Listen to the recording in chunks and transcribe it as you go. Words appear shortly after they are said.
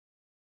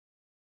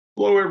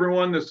Hello,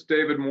 everyone. This is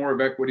David Moore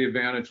of Equity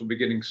Advantage. We'll be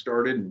getting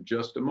started in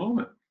just a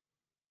moment.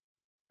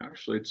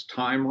 Actually, it's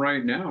time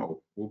right now.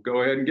 We'll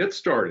go ahead and get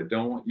started.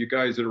 Don't want you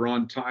guys that are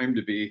on time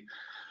to be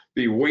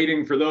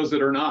waiting for those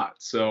that are not.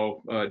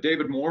 So,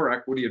 David Moore,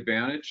 Equity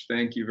Advantage.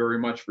 Thank you very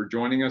much for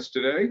joining us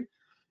today.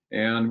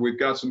 And we've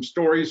got some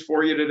stories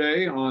for you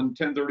today on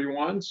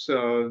 1031's.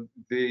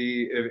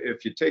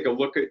 If you take a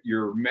look at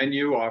your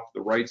menu off the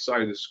right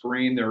side of the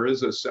screen, there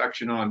is a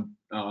section on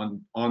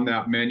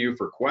that menu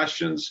for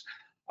questions.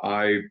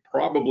 I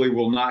probably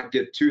will not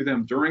get to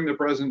them during the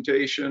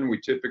presentation. We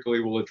typically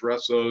will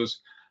address those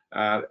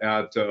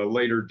at a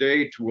later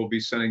date. We'll be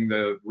sending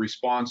the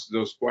response to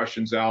those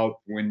questions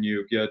out when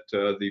you get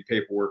the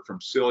paperwork from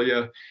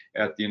Celia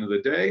at the end of the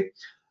day.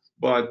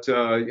 But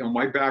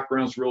my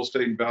background is real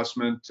estate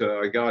investment.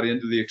 I got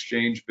into the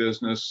exchange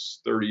business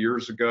 30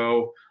 years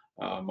ago.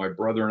 My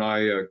brother and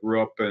I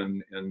grew up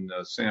in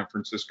San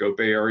Francisco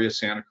Bay Area,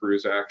 Santa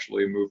Cruz.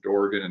 Actually moved to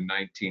Oregon in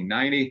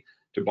 1990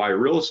 to buy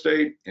real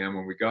estate. And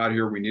when we got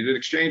here, we needed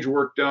exchange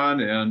work done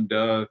and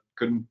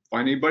couldn't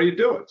find anybody to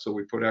do it. So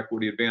we put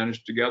Equity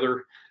Advantage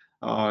together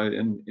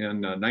in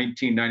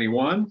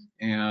 1991.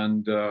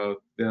 And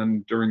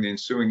then during the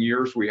ensuing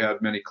years, we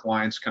had many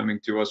clients coming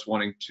to us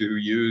wanting to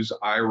use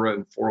IRA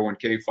and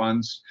 401k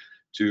funds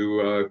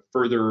to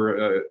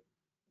further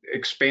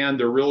expand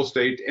their real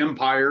estate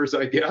empires,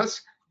 I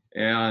guess.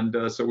 And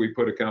so we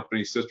put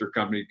a sister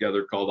company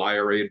together called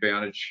IRA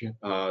Advantage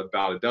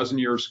about a dozen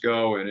years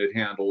ago, and it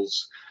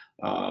handles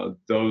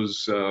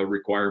those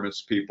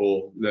requirements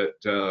people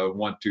that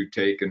want to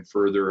take and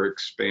further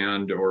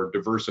expand or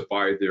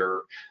diversify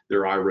their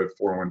IRA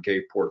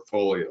 401k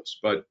portfolios.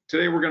 But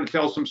today we're going to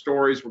tell some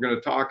stories. We're going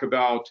to talk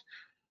about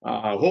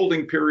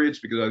holding periods,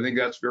 because I think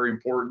that's very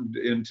important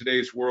in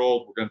today's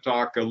world. We're going to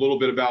talk a little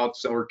bit about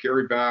seller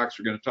carrybacks.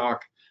 We're going to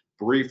talk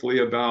briefly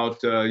about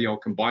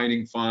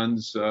combining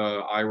funds,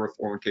 IRA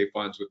 401k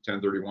funds with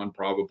 1031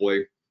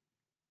 probably.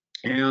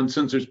 And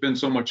since there's been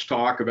so much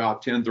talk about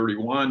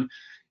 1031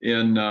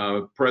 in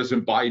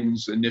President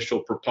Biden's initial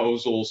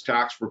proposals,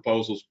 tax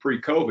proposals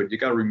pre-COVID, you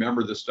got to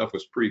remember this stuff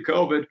was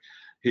pre-COVID.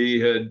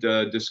 He had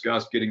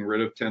discussed getting rid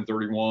of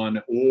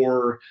 1031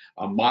 or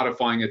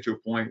modifying it to a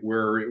point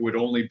where it would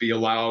only be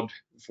allowed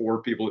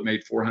for people that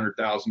made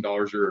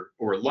 $400,000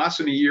 or less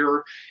in a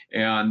year.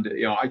 And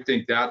I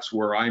think that's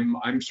where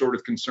I'm sort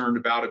of concerned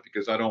about it,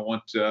 because I don't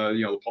want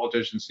the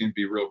politicians seem to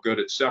be real good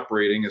at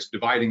separating us,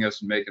 dividing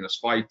us, and making us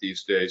fight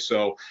these days.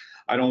 So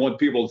I don't want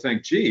people to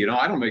think, gee,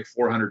 I don't make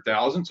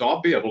 400,000, so I'll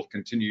be able to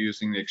continue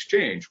using the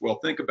exchange. Well,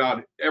 think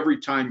about every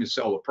time you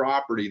sell a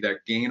property,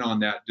 that gain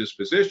on that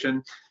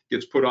disposition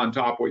gets put on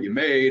top of what you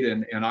made.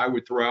 And I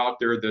would throw out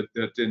there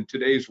that in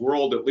today's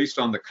world, at least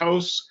on the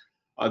coasts,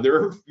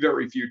 there are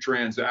very few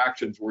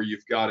transactions where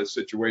you've got a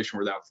situation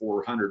where that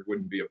 400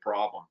 wouldn't be a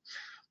problem.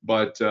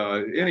 But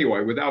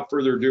anyway, without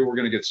further ado, we're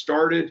going to get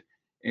started.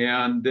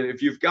 And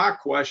if you've got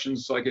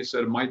questions, like I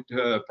said, I might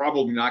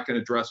probably not going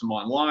to address them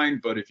online,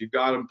 but if you've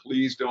got them,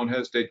 please don't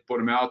hesitate to put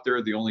them out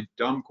there. The only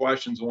dumb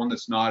question is the one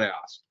that's not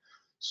asked.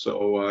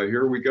 So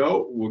here we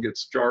go. We'll get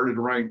started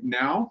right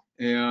now.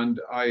 And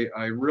I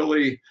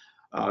really,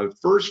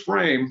 first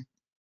frame,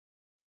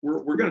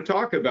 we're going to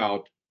talk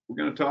about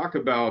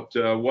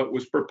what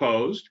was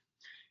proposed.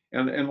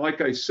 And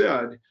like I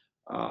said,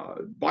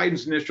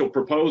 Biden's initial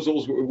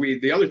proposals,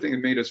 the other thing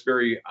that made us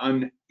very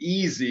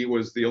uneasy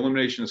was the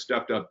elimination of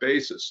stepped-up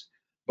basis.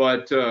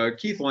 But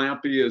Keith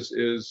Lampe is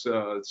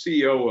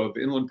CEO of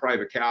Inland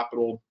Private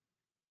Capital.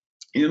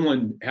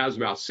 Inland has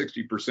about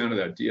 60% of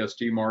that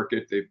DST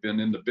market. They've been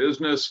in the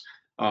business,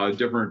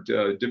 different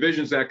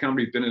divisions of that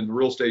company have been in the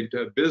real estate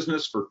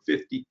business for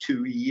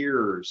 52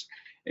 years.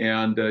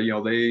 And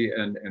they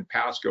and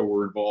Pasco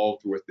were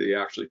involved with the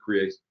actually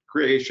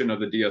creation of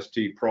the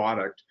DST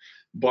product.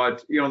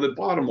 But the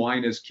bottom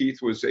line is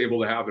Keith was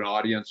able to have an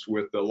audience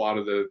with a lot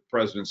of the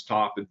president's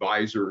top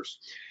advisors.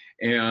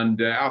 And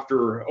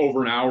after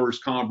over an hour's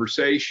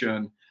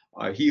conversation,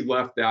 he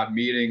left that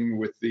meeting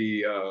with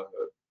the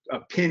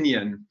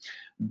opinion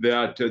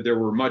that there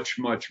were much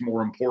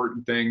more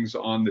important things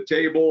on the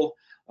table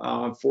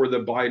for the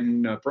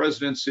Biden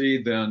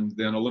presidency than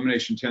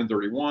elimination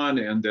 1031,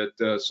 and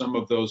that some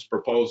of those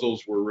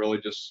proposals were really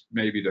just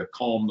maybe to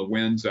calm the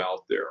winds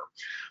out there.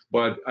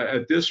 But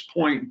at this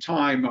point in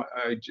time,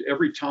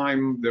 every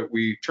time that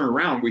we turn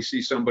around, we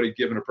see somebody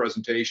giving a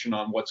presentation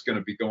on what's going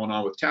to be going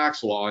on with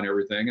tax law and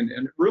everything.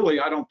 And really,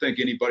 I don't think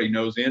anybody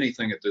knows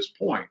anything at this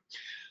point.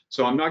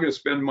 So I'm not going to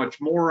spend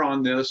much more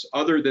on this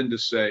other than to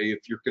say,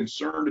 if you're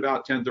concerned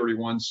about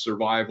 1031's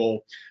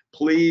survival,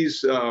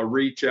 please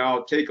reach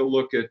out, take a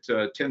look at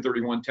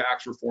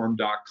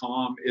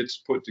 1031taxreform.com. It's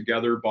put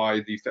together by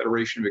the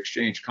Federation of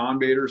Exchange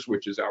Conveners,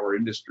 which is our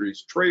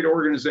industry's trade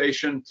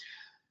organization.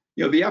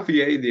 The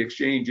FEA, the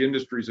exchange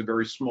industry, is a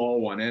very small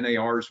one.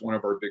 NAR is one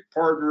of our big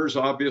partners,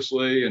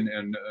 obviously,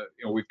 and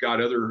we've got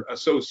other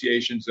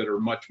associations that are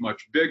much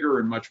bigger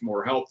and much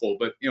more helpful.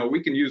 But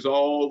we can use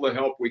all the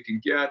help we can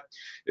get.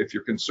 If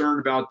you're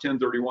concerned about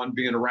 1031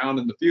 being around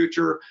in the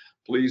future,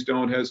 please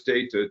don't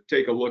hesitate to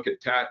take a look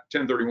at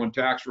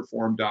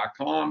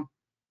 1031taxreform.com.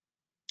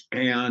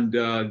 And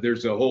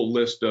there's a whole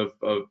list of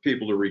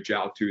people to reach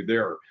out to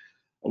there.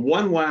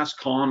 One last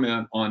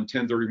comment on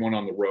 1031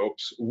 on the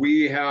ropes.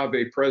 We have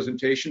a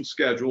presentation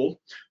scheduled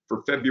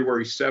for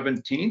February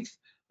 17th.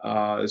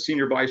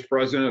 Senior Vice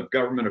President of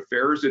Government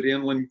Affairs at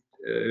Inland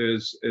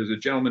is a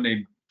gentleman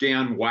named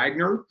Dan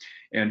Wagner,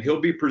 and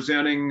he'll be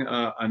presenting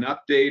an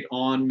update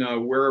on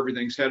where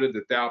everything's headed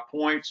at that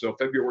point. So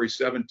February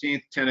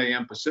 17th, 10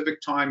 a.m.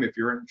 Pacific time. If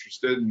you're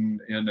interested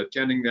in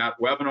attending that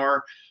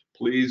webinar,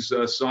 please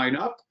sign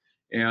up.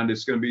 And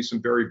it's going to be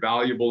some very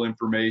valuable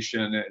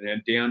information.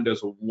 And Dan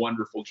does a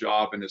wonderful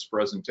job in his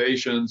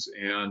presentations.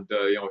 And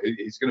you know,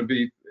 he's going to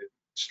be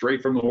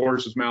straight from the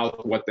horse's mouth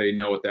what they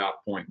know at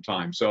that point in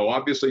time. So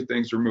obviously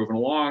things are moving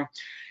along,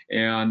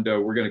 and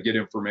we're going to get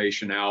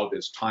information out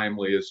as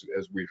timely as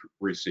we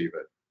receive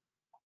it.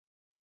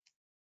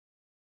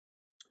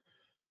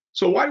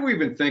 So why do we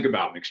even think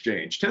about an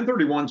exchange?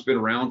 1031's been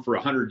around for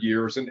 100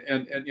 years, and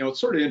you know, it's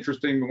sort of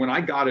interesting. When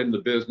I got into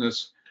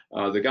business,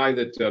 the guy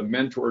that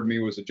mentored me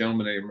was a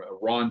gentleman named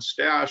Ron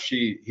Stash.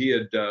 He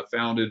had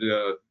founded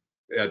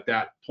at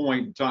that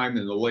point in time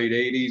in the late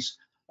 80s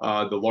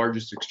the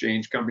largest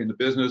exchange company in the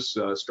business,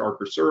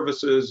 Starker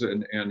Services,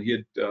 and he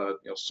had you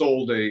know,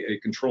 sold a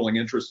controlling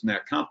interest in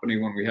that company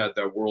when we had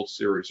that World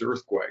Series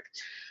earthquake.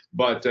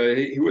 But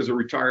he was a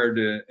retired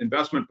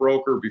investment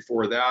broker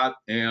before that,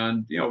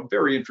 and you know,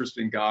 very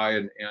interesting guy.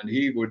 And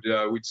he would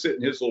we'd sit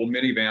in his little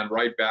minivan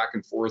right back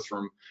and forth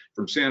from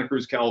Santa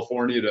Cruz,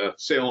 California to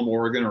Salem,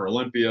 Oregon, or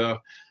Olympia.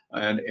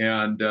 And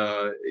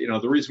you know,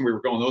 the reason we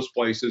were going those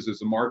places is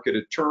the market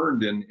had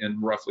turned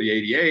in roughly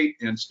 '88,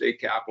 and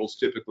state capitals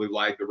typically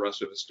lag the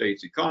rest of the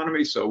state's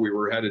economy. So we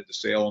were headed to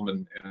Salem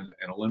and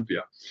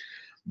Olympia.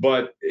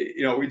 But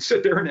you know, we'd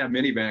sit there in that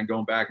minivan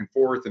going back and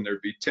forth, and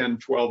there'd be 10,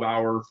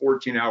 12-hour,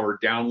 14-hour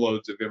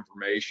downloads of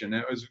information.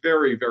 It was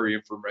very, very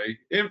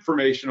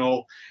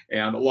informational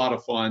and a lot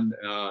of fun.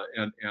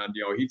 And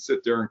you know, he'd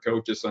sit there and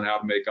coach us on how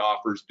to make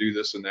offers, do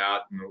this and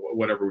that, and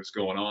whatever was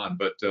going on.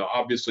 But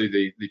obviously,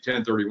 the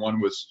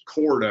 1031 was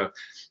core to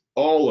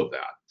all of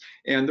that.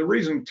 And the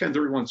reason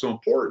 1031 is so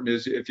important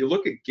is if you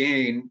look at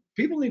gain,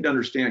 people need to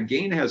understand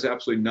gain has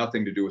absolutely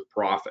nothing to do with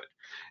profit.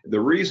 The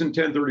reason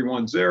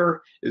 1031's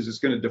there is it's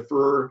going to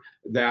defer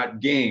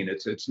that gain.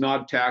 It's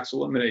not tax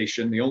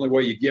elimination. The only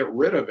way you get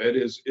rid of it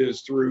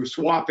is through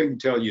swapping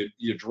till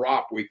you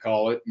drop, we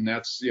call it. And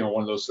that's, you know,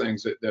 one of those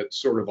things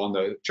that's sort of on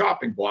the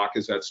chopping block,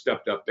 is that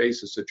stepped up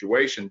basis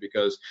situation.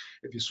 Because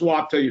if you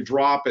swap till you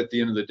drop, at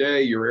the end of the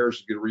day, your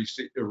heirs are going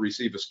to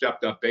receive a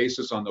stepped up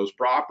basis on those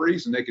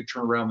properties, and they could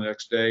turn around the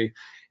next day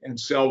and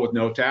sell with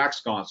no tax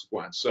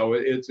consequence. So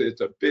it's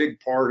a big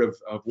part of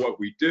what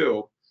we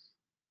do.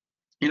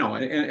 You know,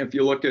 and if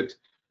you look at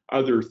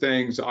other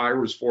things,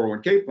 IRAs,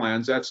 401k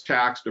plans, that's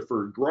tax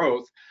deferred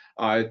growth.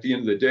 At the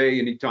end of the day,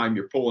 anytime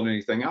you're pulling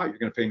anything out, you're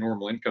going to pay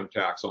normal income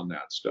tax on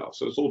that stuff.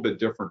 So it's a little bit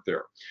different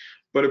there.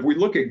 But if we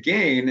look at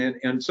gain,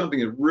 and something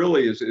that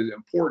really is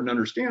important to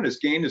understand, is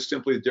gain is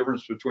simply the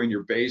difference between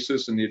your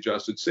basis and the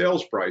adjusted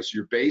sales price.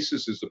 Your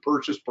basis is the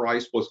purchase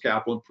price plus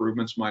capital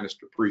improvements minus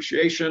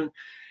depreciation.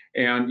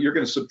 And you're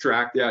going to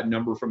subtract that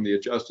number from the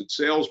adjusted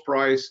sales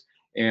price,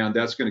 and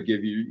that's going to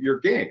give you your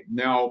gain.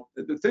 Now,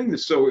 the thing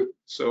that's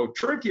so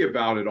tricky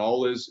about it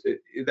all is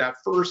that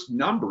first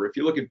number. If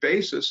you look at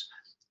basis,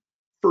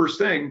 first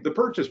thing, the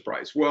purchase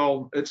price.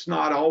 Well, it's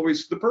not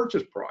always the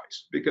purchase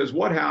price, because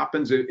what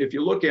happens if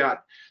you look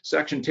at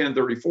Section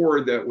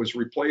 1034 that was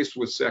replaced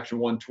with Section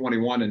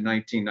 121 in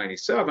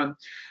 1997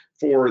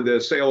 for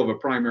the sale of a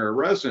primary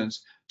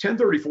residence,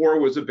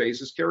 1034 was a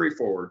basis carry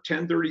forward.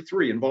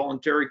 1033,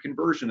 involuntary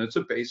conversion, it's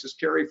a basis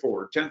carry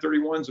forward.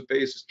 1031 is a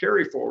basis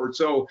carry forward.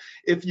 So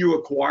if you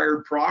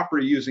acquired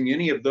property using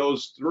any of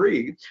those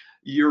three,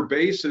 your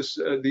basis,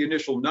 the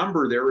initial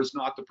number there, is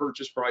not the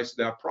purchase price of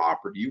that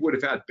property. You would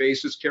have had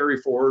basis carry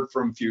forward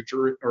from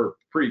future or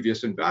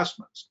previous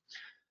investments.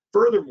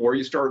 Furthermore,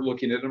 you start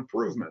looking at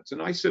improvements.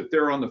 And I sit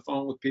there on the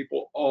phone with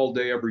people all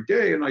day, every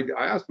day, and I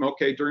ask them,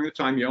 okay, during the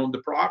time you owned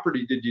the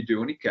property, did you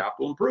do any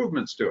capital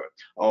improvements to it?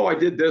 Oh, I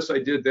did this, I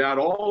did that,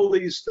 all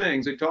these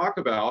things they talk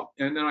about.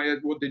 And then I had,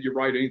 well, did you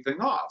write anything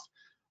off?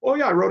 Oh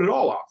yeah, I wrote it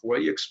all off. Well,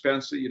 you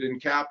expense it, you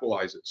didn't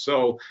capitalize it.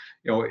 So,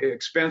 you know,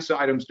 expense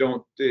items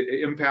don't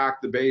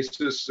impact the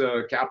basis,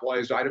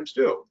 capitalized items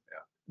do.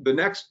 The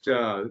next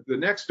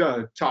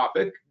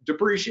topic,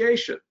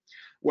 depreciation.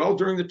 Well,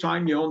 during the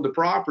time you owned the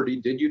property,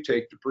 did you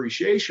take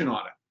depreciation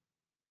on it?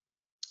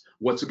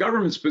 What's the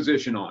government's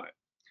position on it?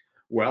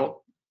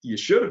 Well, you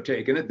should have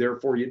taken it,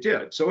 therefore you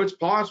did. So it's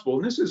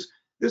possible,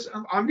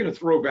 and I'm going to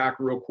throw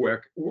back real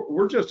quick.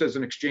 We're just, as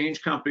an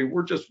exchange company,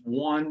 we're just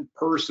one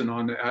person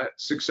on a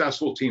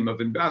successful team of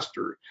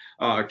investor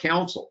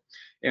counsel.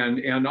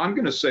 And I'm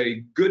going to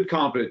say good,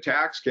 competent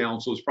tax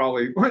counsel is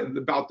probably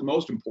about the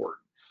most important.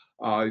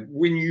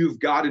 When you've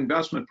got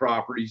investment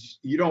properties,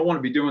 you don't want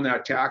to be doing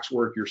that tax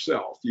work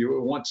yourself. You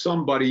want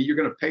somebody, you're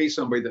going to pay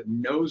somebody that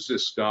knows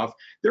this stuff.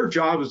 Their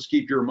job is to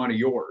keep your money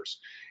yours.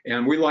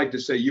 And we like to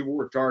say, you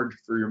worked hard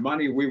for your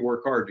money, we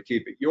work hard to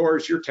keep it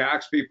yours. Your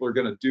tax people are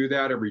going to do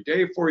that every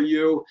day for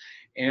you.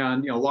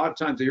 And a lot of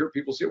times I hear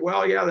people say,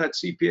 well, yeah, that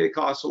CPA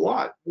costs a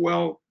lot.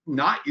 Well,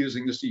 not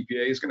using the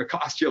CPA is going to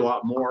cost you a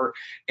lot more.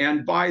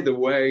 And by the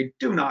way,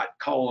 do not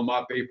call them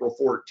up April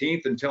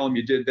 14th and tell them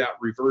you did that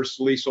reverse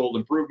leasehold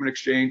improvement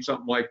exchange,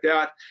 something like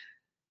that.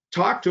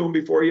 Talk to them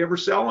before you ever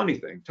sell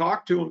anything.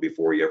 Talk to them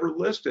before you ever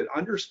list it.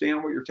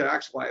 Understand what your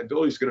tax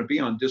liability is going to be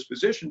on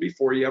disposition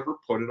before you ever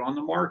put it on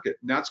the market.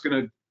 And that's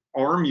going to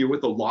arm you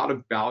with a lot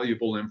of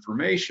valuable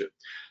information.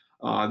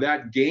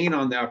 That gain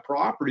on that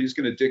property is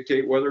going to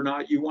dictate whether or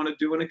not you want to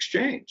do an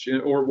exchange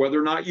or whether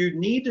or not you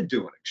need to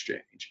do an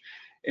exchange.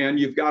 And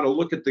you've got to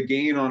look at the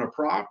gain on a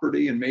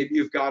property, and maybe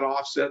you've got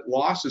offset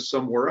losses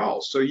somewhere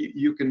else. So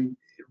you can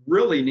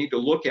really need to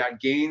look at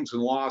gains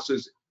and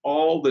losses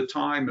all the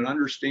time and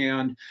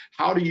understand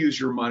how to use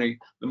your money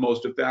the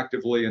most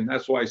effectively. And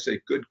that's why I say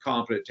good,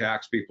 competent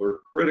tax people are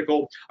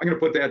critical. I'm going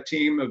to put that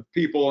team of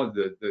people,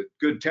 the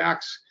good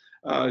tax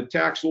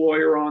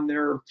lawyer on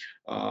there,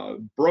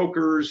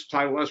 brokers,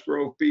 title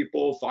escrow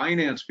people,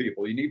 finance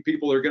people. You need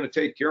people that are going to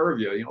take care of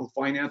you. The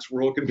finance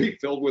world can be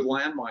filled with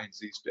landmines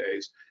these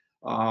days.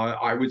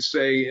 I would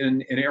say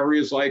in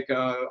areas like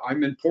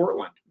I'm in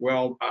Portland.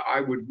 Well, I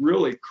would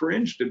really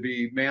cringe to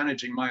be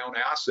managing my own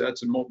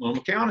assets in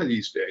Multnomah County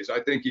these days. I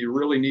think you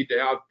really need to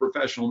have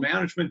professional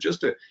management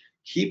just to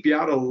keep you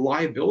out of a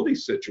liability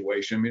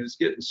situation. I mean, it's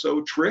getting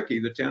so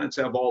tricky. The tenants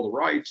have all the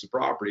rights, the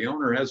property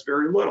owner has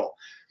very little.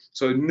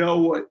 So know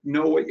what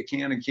you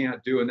can and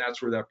can't do, and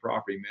that's where that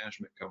property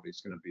management company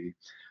is going to be.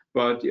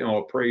 But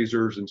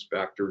appraisers,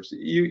 inspectors,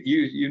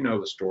 you know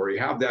the story.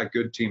 Have that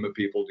good team of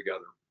people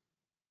together.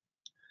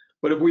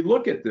 But if we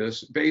look at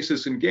this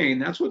basis and gain,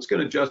 that's what's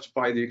going to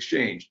justify the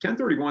exchange.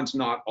 1031's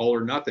not all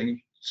or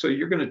nothing, so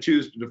you're going to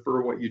choose to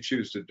defer what you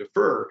choose to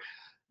defer.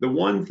 The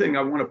one thing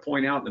I want to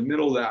point out in the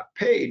middle of that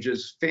page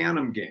is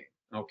phantom gain.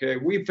 Okay,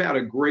 we've had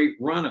a great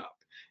run up,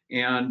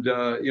 and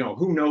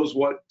who knows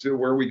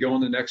where we go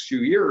in the next few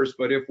years.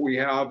 But if we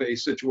have a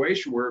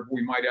situation where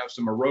we might have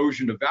some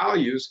erosion of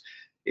values,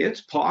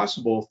 it's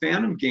possible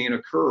phantom gain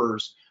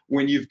occurs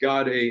when you've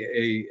got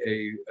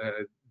a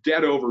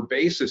debt over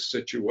basis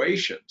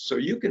situation. So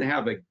you can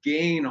have a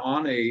gain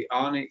on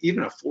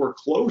even a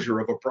foreclosure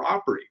of a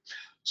property.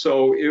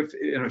 So if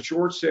in a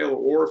short sale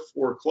or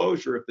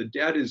foreclosure, if the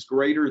debt is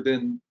greater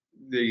than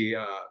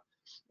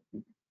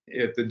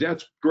if the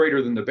debt's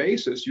greater than the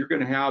basis, you're going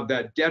to have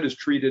that debt is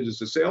treated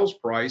as a sales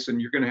price, and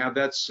you're going to have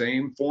that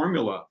same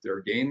formula up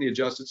there, gain the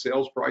adjusted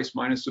sales price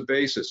minus the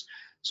basis.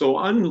 So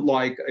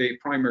unlike a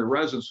primary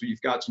residence where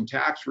you've got some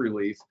tax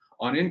relief,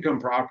 on income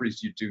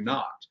properties you do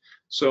not.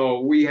 So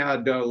we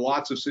had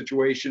lots of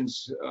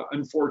situations,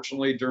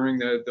 unfortunately, during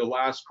the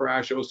last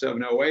crash,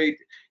 07, 08,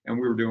 and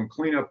we were doing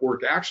cleanup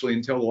work actually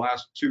until the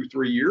last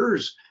 2-3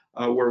 years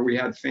where we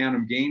had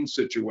phantom gain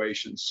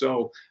situations.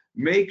 So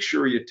make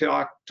sure you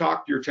talk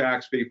to your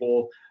tax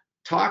people,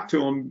 talk to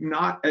them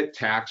not at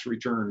tax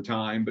return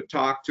time, but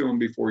talk to them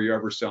before you're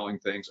ever selling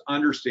things.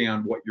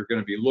 Understand what you're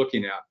going to be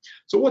looking at.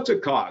 So what's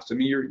it cost? I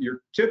mean,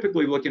 you're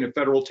typically looking at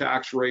federal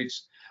tax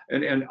rates.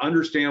 And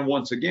understand,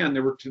 once again,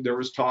 there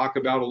was talk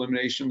about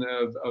elimination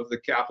of the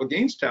capital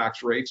gains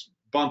tax rates,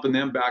 bumping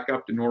them back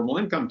up to normal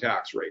income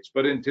tax rates.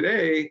 But in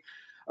today's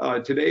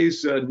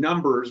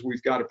numbers,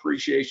 we've got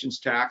appreciations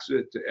taxed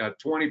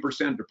at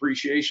 20%,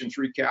 depreciation's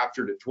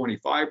recaptured at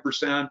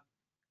 25%.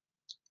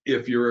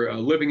 If you're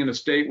living in a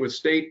state with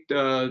state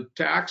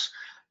tax,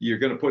 you're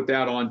going to put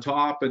that on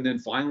top. And then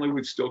finally,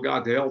 we've still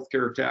got the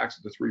healthcare tax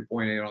at the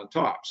 3.8 on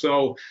top.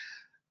 So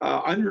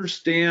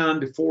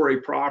understand, for a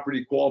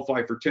property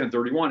qualify for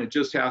 1031, it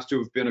just has to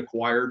have been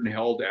acquired and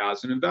held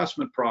as an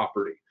investment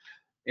property.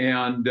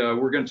 And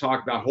we're going to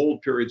talk about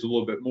hold periods a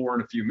little bit more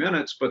in a few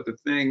minutes. But the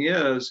thing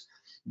is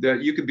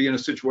that you could be in a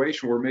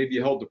situation where maybe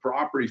you held the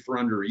property for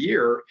under a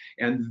year,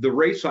 and the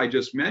rates I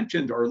just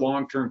mentioned are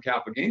long-term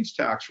capital gains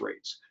tax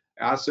rates.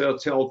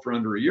 Assets held for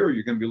under a year,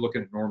 you're going to be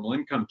looking at normal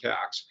income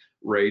tax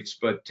rates,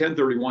 but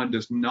 1031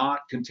 does not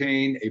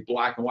contain a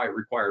black and white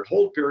required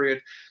hold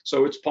period.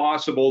 So it's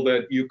possible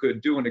that you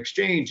could do an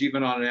exchange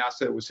even on an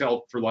asset that was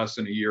held for less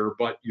than a year,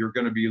 but you're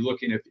going to be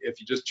looking, if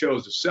you just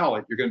chose to sell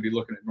it, you're going to be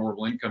looking at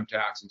normal income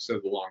tax instead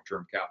of the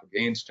long-term capital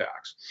gains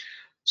tax.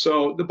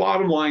 So the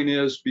bottom line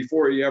is,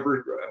 before you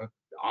ever,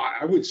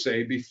 I would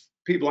say,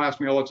 people ask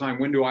me all the time,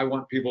 when do I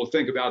want people to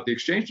think about the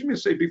exchange? I'm going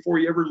to say before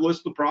you ever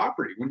list the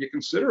property, when you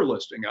consider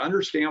listing,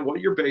 understand what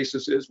your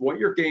basis is, what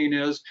your gain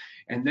is,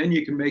 and then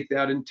you can make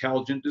that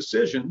intelligent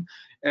decision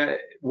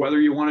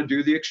whether you want to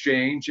do the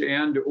exchange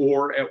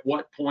or at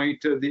what point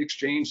the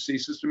exchange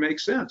ceases to make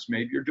sense.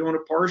 Maybe you're doing a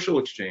partial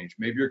exchange,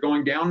 maybe you're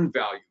going down in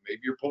value,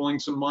 maybe you're pulling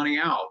some money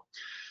out.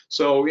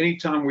 So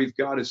anytime we've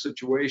got a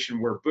situation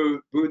where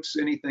boots,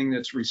 anything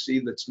that's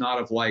received that's not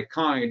of like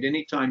kind,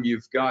 anytime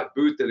you've got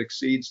boot that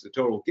exceeds the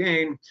total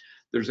gain,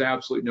 there's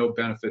absolutely no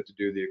benefit to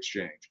do the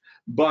exchange.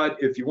 But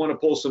if you want to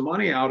pull some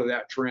money out of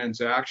that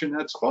transaction,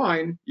 that's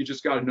fine. You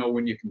just got to know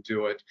when you can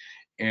do it,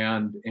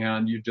 and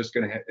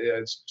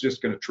it's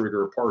just going to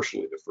trigger a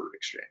partially deferred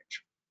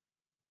exchange.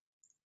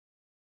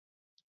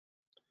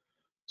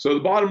 So the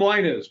bottom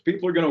line is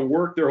people are going to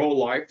work their whole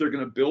life. They're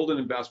going to build an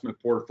investment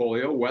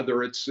portfolio,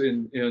 whether it's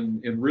in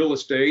real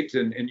estate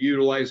and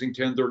utilizing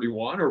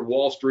 1031 or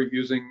Wall Street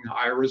using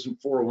IRAs and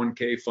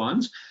 401k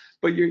funds.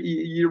 But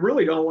you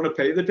really don't want to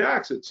pay the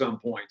tax at some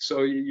point.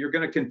 So you're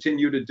going to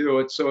continue to do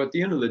it. So at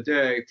the end of the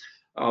day,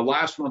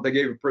 last month I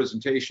gave a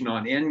presentation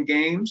on end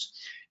games,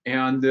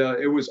 and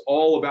it was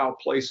all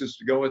about places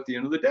to go at the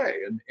end of the day.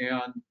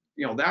 And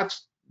you know,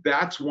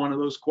 that's one of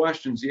those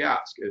questions you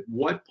ask. At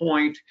what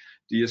point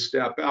do you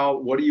step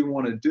out? What do you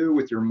want to do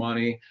with your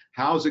money?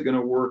 How's it going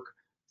to work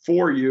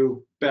for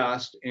you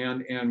best?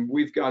 And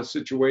we've got a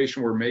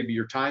situation where maybe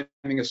you're timing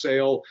a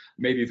sale,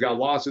 maybe you've got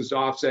losses to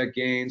offset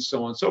gains,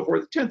 so on and so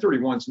forth.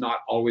 1031 is not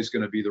always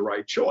going to be the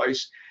right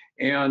choice.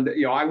 And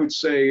you know, I would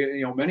say,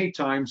 you know, many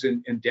times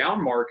in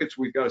down markets,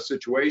 we've got a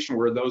situation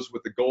where those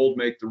with the gold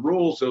make the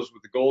rules, those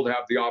with the gold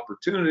have the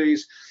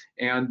opportunities.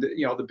 And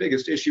you know, the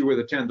biggest issue with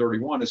a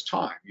 1031 is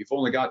time. You've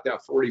only got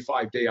that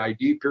 45-day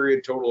ID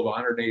period, total of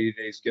 180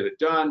 days to get it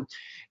done,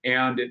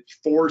 and it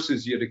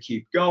forces you to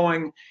keep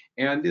going.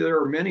 And there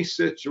are many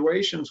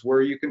situations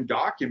where you can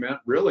document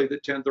really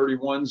that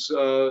 1031's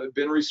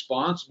been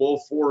responsible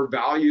for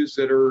values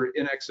that are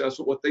in excess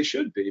of what they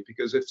should be.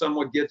 Because if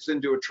someone gets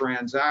into a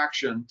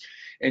transaction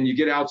and you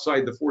get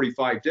outside the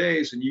 45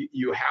 days and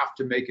you have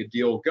to make a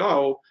deal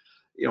go,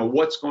 you know,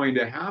 what's going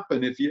to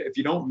happen if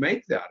you don't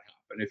make that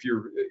happen? If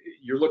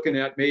you're looking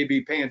at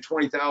maybe paying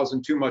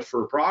 $20,000 too much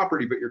for a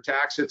property, but your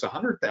tax hits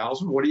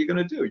 $100,000, what are you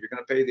going to do? You're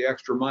going to pay the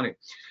extra money.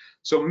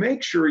 So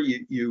make sure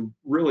you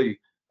really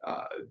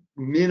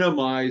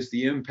minimize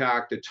the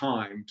impact of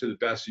time to the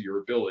best of your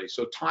ability.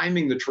 So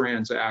timing the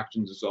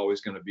transactions is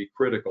always going to be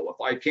critical.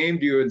 If I came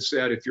to you and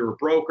said, if you're a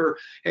broker,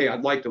 hey,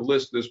 I'd like to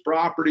list this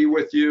property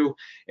with you,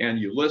 and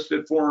you list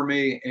it for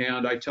me,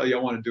 and I tell you I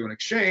want to do an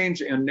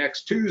exchange, and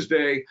next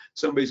Tuesday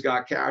somebody's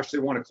got cash, they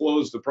want to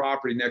close the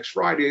property next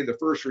Friday, the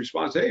first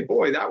response, hey,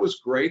 boy, that was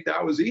great,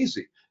 that was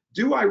easy.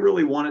 Do I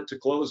really want it to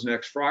close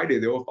next Friday,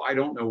 though, if I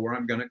don't know where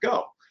I'm going to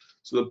go?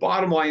 So the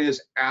bottom line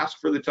is ask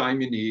for the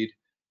time you need.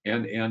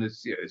 And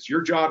it's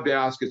your job to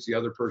ask, it's the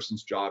other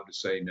person's job to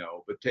say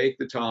no. But take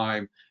the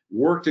time,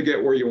 work to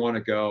get where you want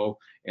to go,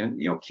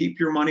 and you know, keep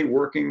your money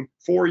working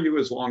for you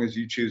as long as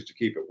you choose to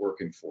keep it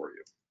working for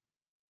you.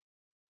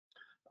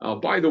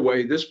 By the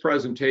way, this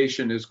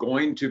presentation is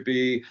going to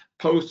be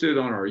posted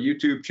on our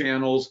YouTube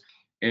channels,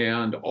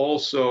 and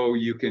also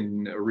you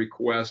can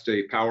request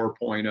a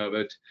PowerPoint of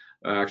it,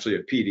 actually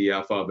a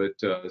PDF of it.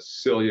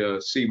 Celia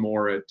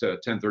cmoore at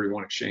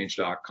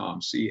 1031exchange.com,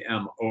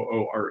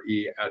 CMOORE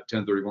at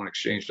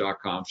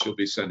 1031exchange.com. She'll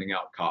be sending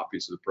out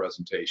copies of the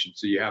presentation,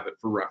 so you have it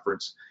for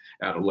reference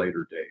at a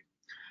later date.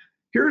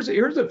 Here's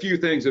a few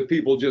things that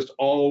people just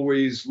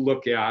always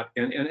look at,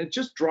 and it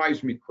just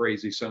drives me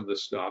crazy, some of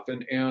this stuff.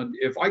 And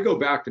if I go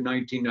back to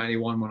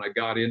 1991 when I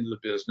got into the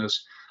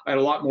business, I had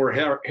a lot more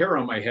hair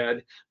on my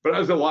head, but I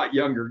was a lot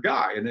younger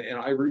guy. And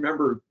I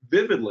remember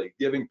vividly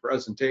giving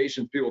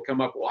presentations. People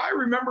come up, well, I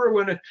remember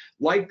when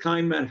like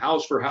kind meant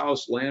house for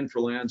house, land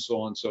for land,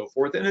 so on and so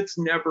forth. And it's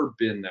never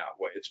been that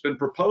way. It's been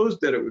proposed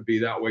that it would be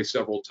that way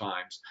several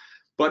times,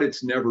 but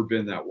it's never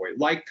been that way.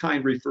 Like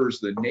kind refers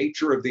to the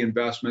nature of the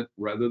investment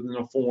rather than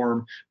a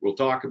form. We'll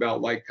talk about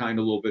like kind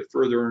a little bit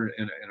further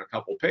in a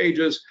couple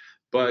pages.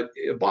 But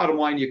bottom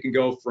line, you can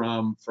go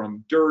from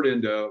dirt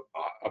into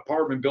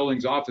apartment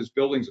buildings, office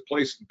buildings, a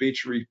place the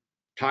beach to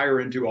retire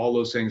into. All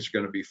those things are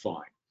going to be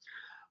fine.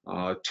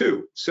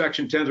 2,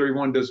 Section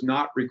 1031 does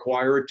not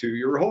require a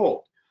 2-year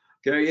hold.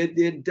 Okay,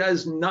 it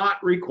does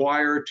not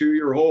require a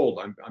 2-year hold.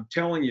 I'm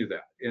telling you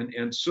that.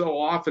 And so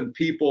often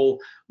people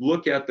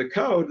look at the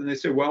code and they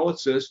say, well, it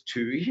says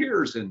 2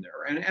 years in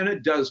there, and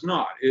it does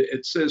not.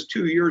 It says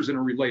 2 years in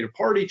a related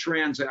party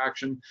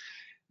transaction.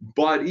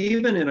 But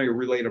even in a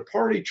related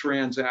party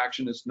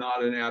transaction, it's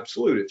not an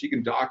absolute. If you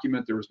can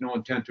document there was no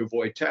intent to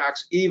avoid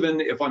tax,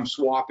 even if I'm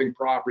swapping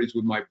properties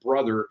with my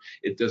brother,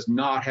 it does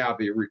not have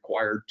a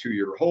required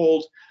 2-year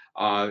hold.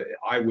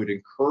 I would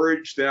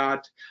encourage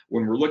that.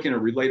 When we're looking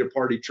at related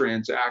party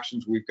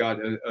transactions, we've got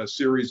a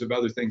series of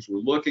other things we're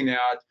looking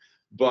at.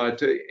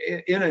 But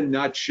in a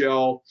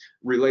nutshell,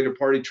 related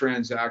party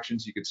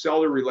transactions, you could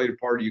sell to a related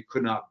party, you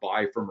could not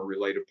buy from a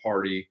related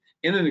party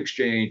in an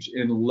exchange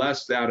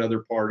unless that other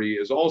party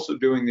is also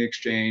doing the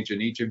exchange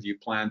and each of you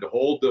plan to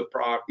hold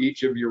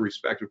each of your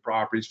respective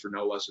properties for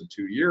no less than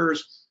 2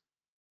 years,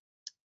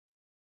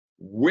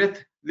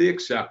 with the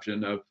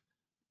exception of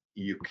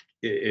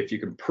if you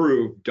can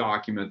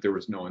document there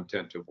was no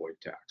intent to avoid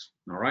tax.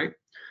 All right.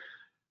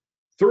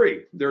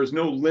 3, there is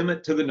no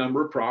limit to the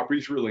number of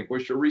properties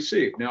relinquished or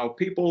received. Now,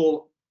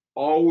 people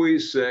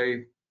always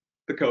say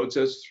the code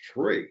says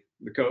 3.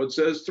 The code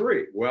says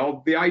 3.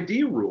 Well, the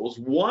ID rules,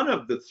 one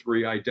of the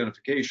 3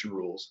 identification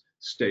rules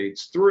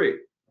states 3.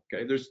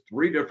 Okay, there's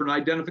 3 different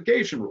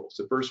identification rules.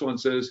 The first one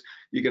says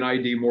you can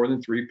ID more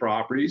than 3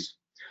 properties.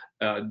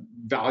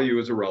 Value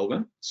is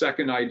irrelevant.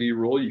 Second ID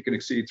rule, you can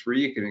exceed 3.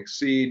 You can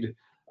exceed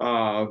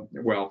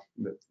well,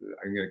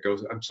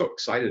 I'm so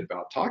excited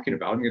about talking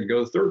about it, I'm going to go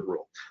to the third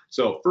rule.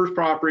 So first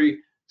property,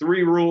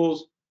 3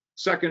 rules.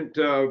 Second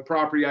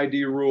property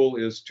ID rule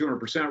is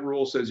 200%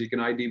 rule, says you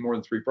can ID more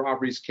than 3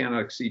 properties, cannot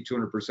exceed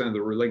 200% of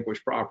the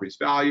relinquished property's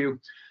value.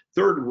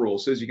 Third rule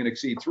says you can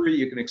exceed 3,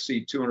 you can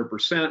exceed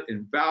 200%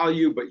 in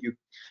value, but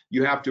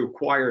you have to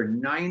acquire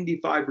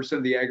 95%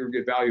 of the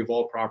aggregate value of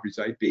all properties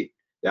ID.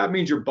 That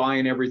means you're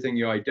buying everything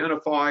you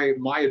identify.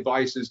 My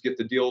advice is get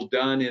the deal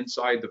done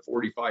inside the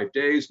 45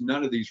 days.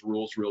 None of these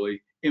rules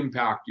really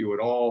impact you at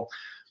all.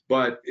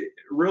 But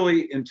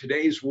really, in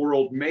today's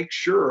world, make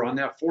sure on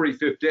that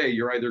 45th day,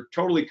 you're either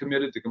totally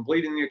committed to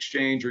completing the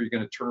exchange or you're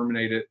going to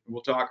terminate it.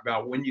 We'll talk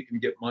about when you can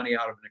get money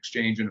out of an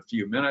exchange in a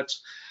few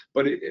minutes.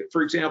 But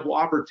for example,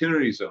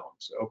 opportunity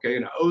zones, okay,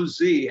 an OZ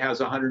has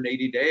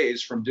 180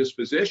 days from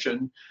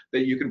disposition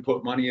that you can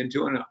put money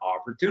into an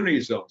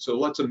opportunity zone. So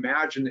let's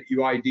imagine that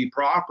you ID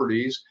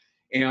properties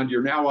and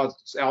you're now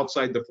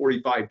outside the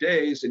 45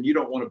 days and you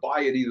don't want to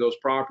buy any of those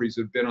properties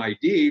that have been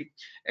ID'd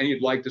and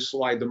you'd like to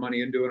slide the money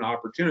into an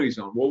opportunity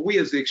zone. Well, we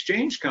as the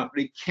exchange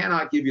company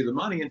cannot give you the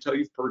money until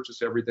you've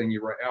purchased everything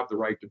you have the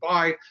right to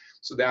buy.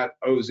 So that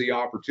OZ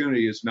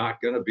opportunity is not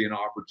going to be an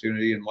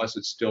opportunity unless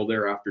it's still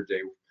there after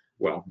day.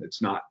 Well,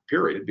 it's not,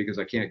 period, because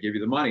I can't give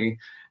you the money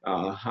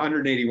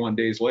 181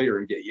 days later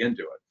and get you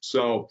into it.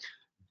 So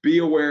be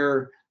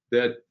aware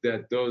that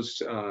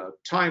those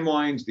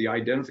timelines, the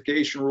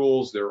identification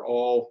rules, they're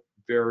all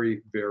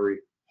very, very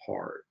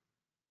hard.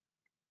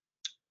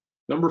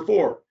 Number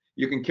 4,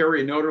 you can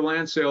carry a note or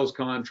land sales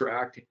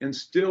contract and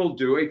still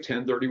do a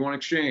 1031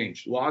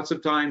 exchange. Lots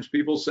of times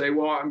people say,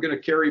 well, I'm going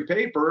to carry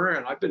paper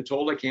and I've been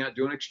told I can't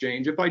do an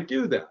exchange if I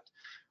do that.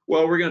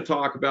 Well, we're going to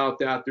talk about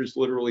that. There's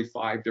literally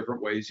 5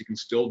 different ways you can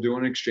still do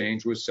an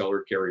exchange with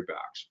seller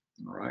carrybacks.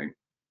 All right.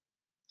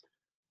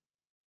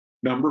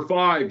 Number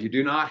 5, you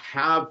do not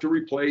have to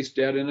replace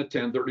debt in a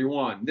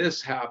 1031.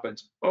 This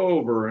happens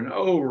over and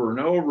over and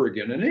over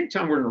again. And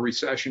anytime we're in a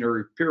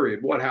recessionary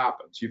period, what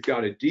happens? You've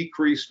got a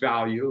decreased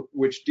value,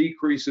 which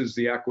decreases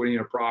the equity in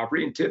a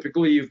property. And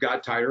typically you've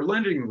got tighter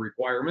lending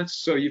requirements.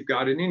 So you've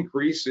got an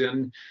increase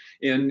in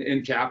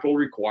capital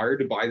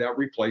required to buy that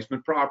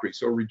replacement property.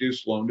 So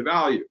reduced loan to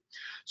value.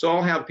 So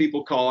I'll have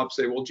people call up and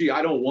say, well, gee,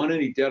 I don't want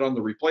any debt on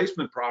the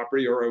replacement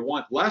property, or I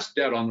want less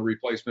debt on the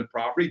replacement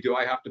property. Do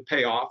I have to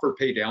pay off or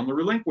pay down the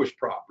relinquished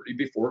property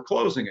before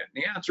closing it?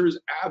 And the answer is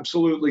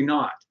absolutely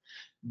not.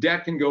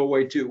 Debt can go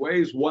away 2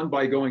 ways. One,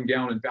 by going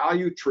down in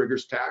value,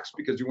 triggers tax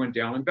because you went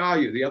down in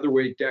value. The other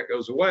way debt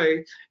goes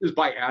away is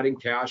by adding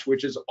cash,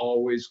 which is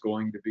always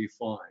going to be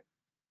fine.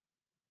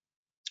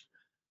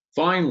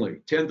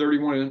 Finally,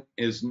 1031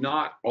 is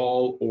not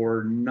all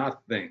or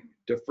nothing.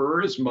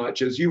 Defer as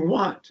much as you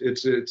want.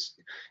 It's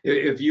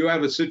if you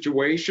have a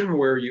situation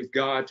where you've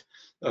got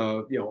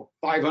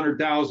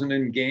 500,000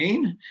 in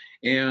gain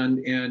and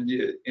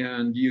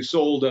you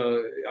sold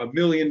a $1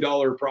 million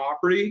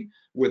property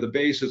with a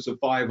basis of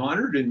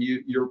 500 and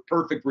your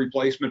perfect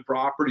replacement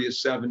property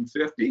is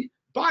 750,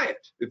 buy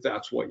it if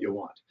that's what you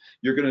want.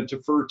 You're going to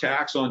defer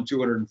tax on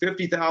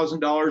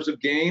 $250,000 of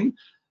gain.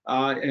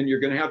 And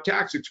you're going to have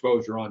tax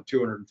exposure on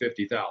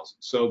 $250,000.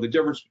 So the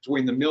difference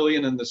between the $1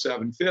 million and the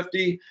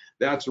 $750,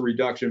 that's a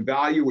reduction in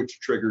value, which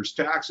triggers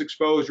tax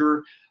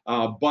exposure.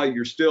 But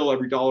you're still,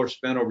 every dollar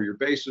spent over your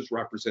basis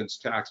represents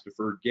tax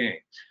deferred gain.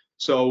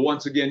 So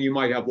once again, you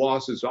might have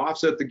losses to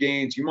offset the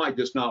gains. You might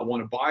just not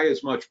want to buy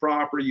as much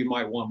property. You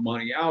might want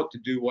money out to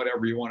do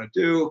whatever you want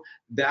to do.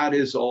 That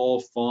is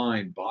all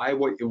fine. Buy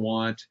what you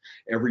want.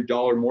 Every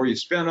dollar more you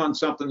spend on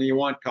something that you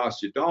want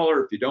costs you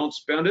 $1. If you don't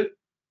spend it,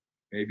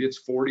 maybe it's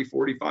 40,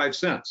 45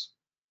 cents.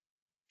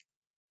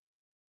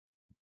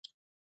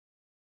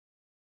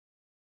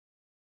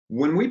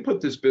 When we put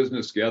this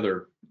business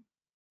together,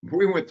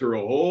 we went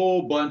through a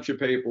whole bunch of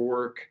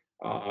paperwork,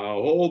 a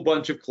whole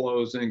bunch of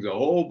closings, a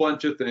whole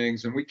bunch of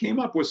things, and we came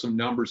up with some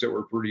numbers that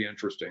were pretty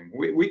interesting.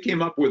 We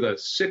came up with a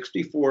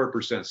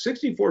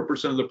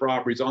 64% of the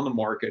properties on the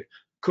market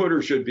could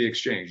or should be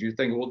exchanged. You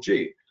think, well,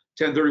 gee,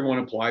 1031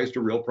 applies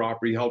to real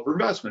property held for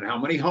investment. How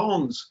many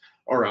homes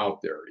are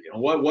out there? You know,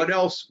 what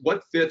else,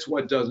 what fits,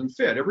 what doesn't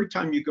fit? Every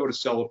time you go to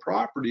sell a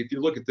property, if you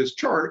look at this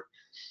chart,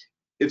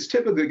 it's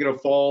typically going to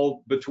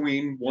fall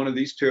between one of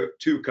these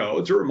two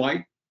codes, or it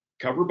might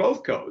cover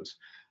both codes.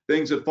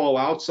 Things that fall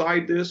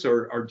outside this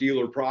are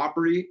dealer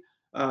property,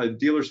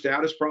 dealer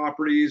status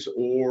properties,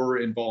 or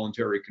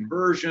involuntary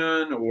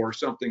conversion, or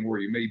something where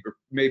you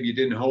maybe you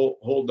didn't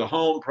hold the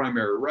home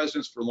primary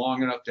residence for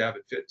long enough to have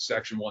it fit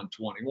Section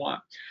 121.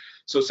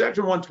 So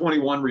Section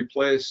 121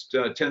 replaced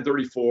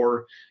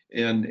 1034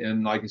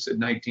 in, like I said,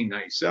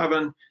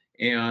 1997.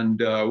 And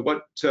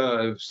what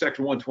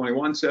Section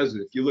 121 says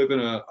is if you live in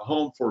a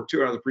home for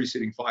 2 out of the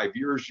preceding 5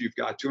 years, you've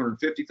got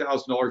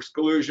 $250,000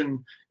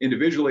 exclusion,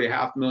 individually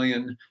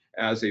 $500,000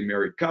 as a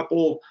married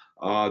couple.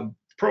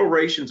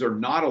 Prorations are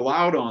not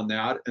allowed on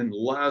that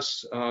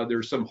unless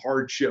there's some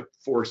hardship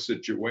force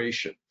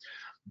situation.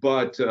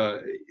 But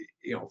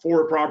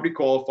for a property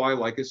qualify,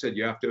 like I said,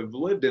 you have to have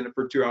lived in it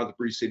for 2 out of the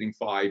preceding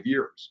 5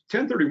 years.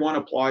 1031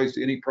 applies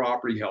to any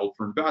property held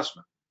for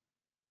investment.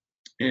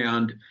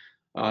 And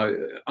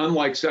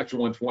unlike Section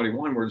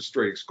 121, where it's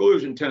straight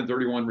exclusion,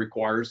 1031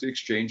 requires the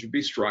exchange to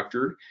be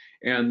structured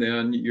and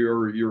then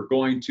you're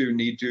going to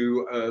need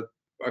to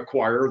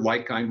acquire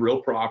like-kind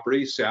real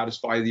property,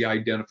 satisfy the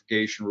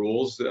identification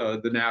rules,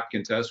 the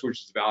napkin test,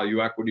 which is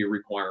value equity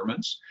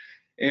requirements.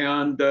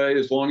 And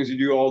as long as you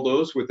do all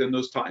those within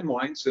those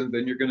timelines, and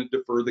then you're going to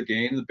defer the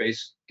gain, the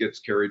base gets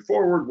carried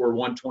forward, where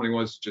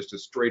 121 is just a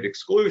straight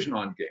exclusion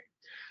on gain.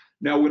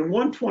 Now, when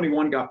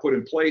 121 got put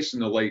in place in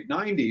the late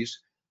 90s,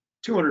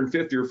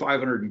 250 or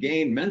 500 in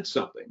gain meant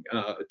something.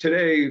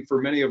 Today,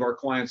 for many of our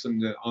clients on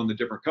the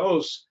different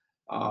coasts,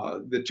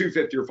 the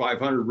 250 or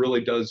 500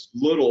 really does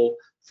little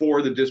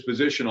for the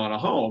disposition on a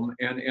home.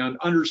 And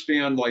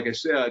understand, like I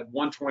said,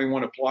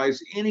 121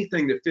 applies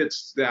anything that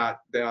fits that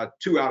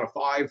 2 out of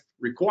 5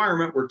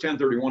 requirement, where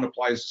 1031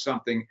 applies to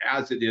something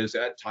as it is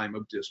at time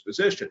of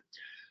disposition.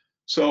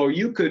 So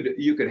you could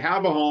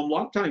have a home. A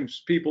lot of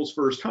times people's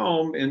first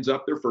home ends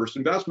up their first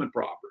investment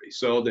property.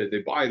 So they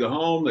buy the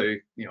home, they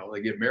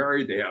get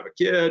married, they have a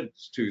kid,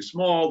 it's too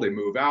small, they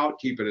move out,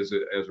 keep it as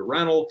a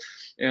rental,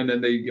 and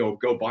then they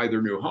go buy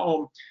their new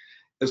home.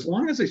 As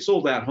long as they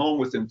sold that home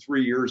within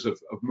 3 years of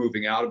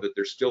moving out of it,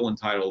 they're still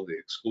entitled to the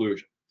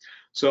exclusion.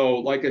 So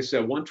like I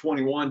said,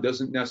 121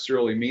 doesn't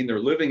necessarily mean they're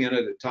living in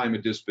it at time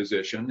of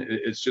disposition.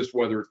 It's just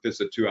whether it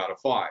fits a 2 out of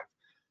 5.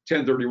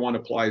 1031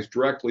 applies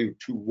directly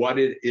to what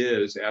it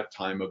is at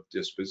time of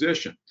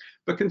disposition.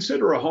 But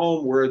consider a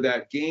home where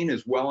that gain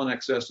is well in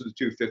excess of the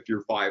 250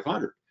 or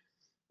 500.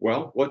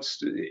 Well,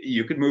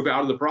 you could move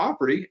out of the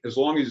property. As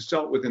long as you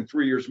sell it within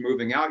 3 years of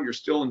moving out, you're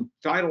still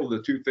entitled to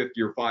the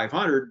 250 or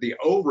 500. The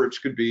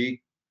overage could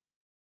be,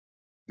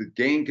 the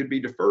gain could be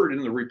deferred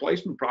in the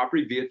replacement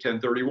property via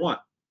 1031.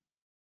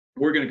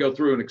 We're going to go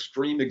through an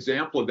extreme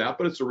example of that,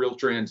 but it's a real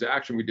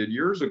transaction we did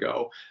years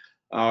ago.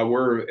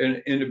 Where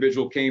an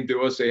individual came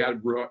to us, they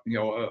had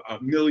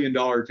 $1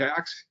 million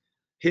tax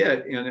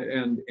hit,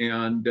 and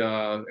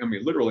I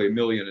mean literally $1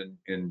 million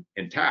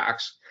in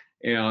tax,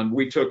 and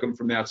we took them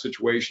from that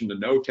situation to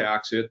no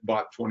tax hit,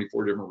 bought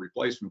 24 different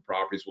replacement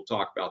properties. We'll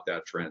talk about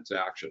that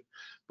transaction,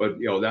 but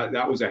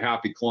that was a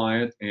happy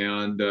client,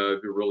 and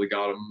it really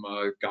got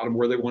them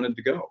where they wanted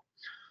to go.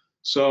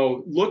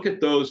 So look at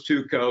those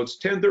two codes.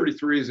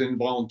 1033 is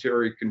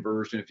involuntary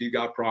conversion. If you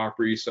got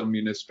property, some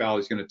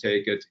municipality is going to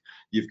take it.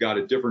 You've got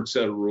a different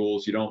set of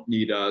rules. You don't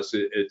need us.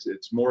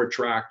 It's more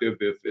attractive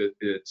if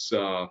it's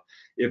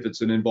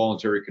an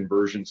involuntary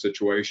conversion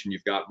situation.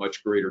 You've got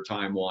much greater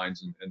timelines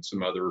and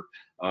some other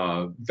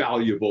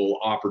valuable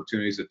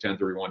opportunities that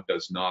 1031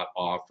 does not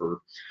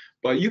offer.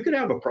 But you could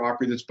have a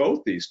property that's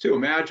both these too.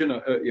 Imagine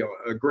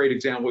a great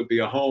example would be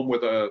a home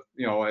with a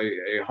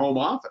home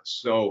office.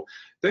 So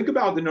think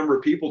about the number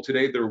of people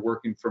today that are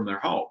working from their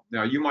home.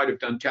 Now, you might have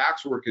done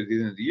tax work at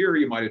the end of the year.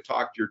 You might have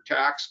talked to your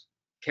tax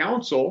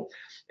counsel,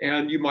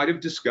 and you might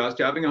have discussed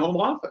having a home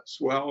office.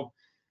 Well,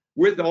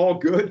 with all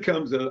good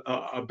comes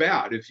a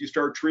bad. If you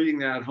start treating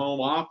that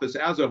home office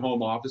as a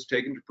home office,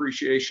 taking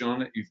depreciation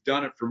on it, you've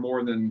done it for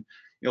more than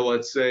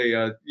let's say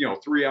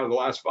 3 out of the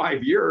last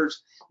 5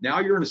 years. Now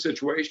you're in a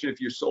situation,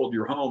 if you sold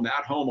your home,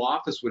 that home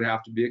office would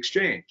have to be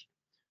exchanged.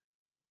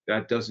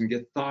 That doesn't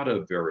get thought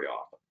of very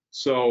often.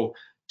 So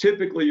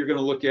typically you're going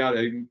to look at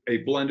a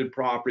blended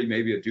property,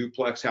 maybe a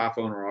duplex, half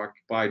owner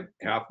occupied,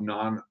 half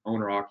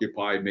non-owner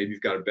occupied. Maybe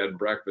you've got a bed and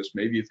breakfast.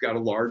 Maybe you've got a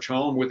large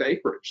home with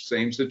acreage.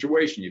 Same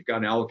situation. You've got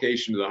an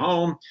allocation to the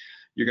home.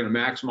 You're going to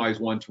maximize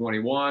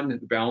 121. The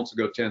balance will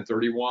go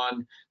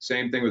 1031.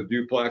 Same thing with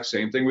duplex.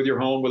 Same thing with your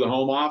home with a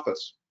home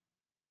office.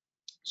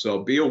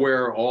 So be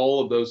aware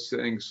all of those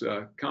things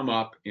come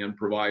up and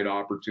provide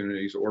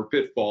opportunities or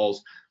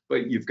pitfalls,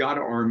 but you've got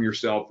to arm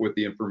yourself with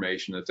the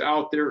information that's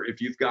out there.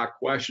 If you've got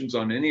questions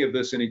on any of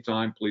this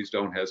anytime, please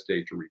don't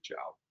hesitate to reach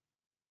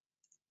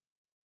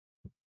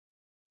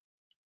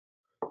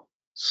out.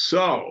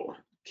 So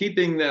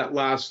keeping that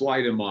last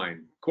slide in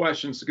mind,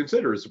 questions to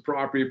consider: is the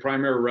property a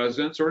primary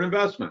residence or an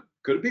investment?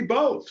 Could it be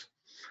both?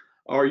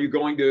 Are you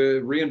going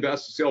to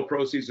reinvest the sale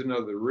proceeds in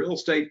other real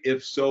estate?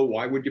 If so,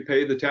 why would you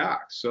pay the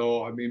tax?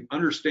 So, I mean,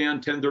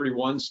 understand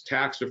 1031's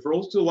tax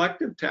deferral is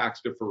elective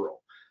tax deferral.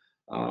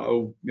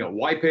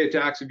 Why pay a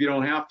tax if you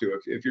don't have to?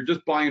 If you're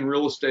just buying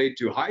real estate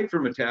to hide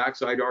from a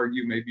tax, I'd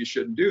argue maybe you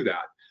shouldn't do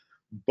that.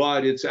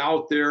 But it's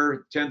out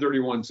there,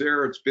 1031's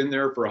there, it's been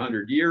there for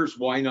 100 years.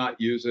 Why not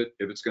use it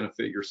if it's going to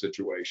fit your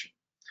situation?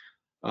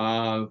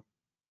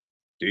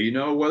 Do you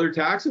know whether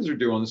taxes are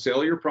due on the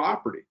sale of your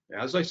property?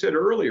 As I said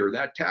earlier,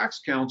 that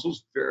tax counsel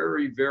is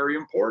very, very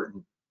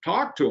important.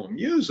 Talk to them,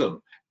 use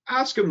them,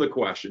 ask them the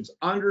questions,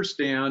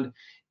 understand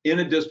in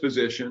a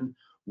disposition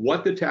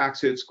what the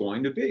tax hit's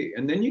going to be.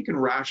 And then you can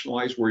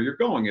rationalize where you're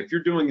going. If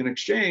you're doing an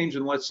exchange,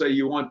 and let's say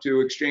you want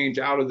to exchange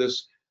out of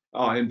this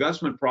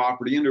investment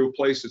property into a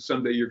place that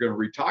someday you're going to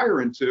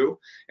retire into,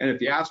 and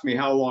if you ask me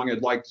how long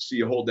I'd like to see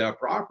you hold that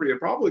property, I'm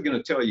probably going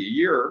to tell you a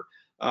year.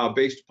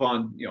 Based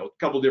upon a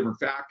couple different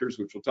factors,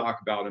 which we'll talk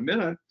about in a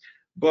minute.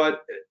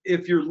 But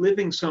if you're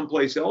living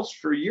someplace else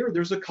for a year,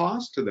 there's a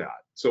cost to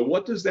that. So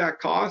what does that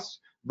cost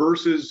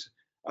versus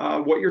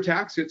what your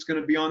tax hit's going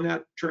to be on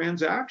that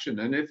transaction.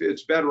 And if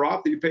it's better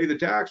off that you pay the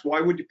tax,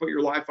 why would you put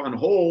your life on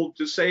hold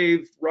to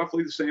save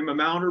roughly the same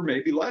amount or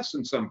maybe less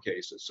in some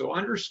cases? So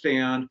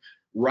understand,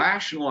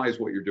 rationalize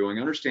what you're doing,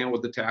 understand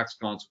what the tax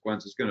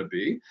consequence is going to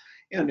be.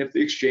 And if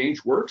the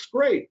exchange works,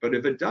 great. But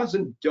if it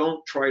doesn't,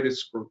 don't try to,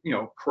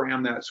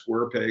 cram that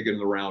square peg in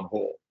the round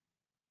hole.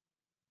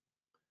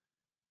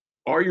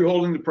 Are you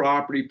holding the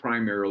property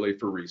primarily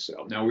for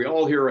resale? Now, we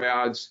all hear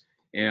ads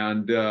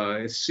and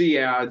see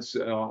ads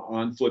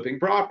on flipping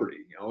property.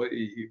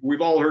 We've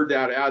all heard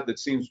that ad that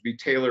seems to be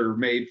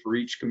tailor-made for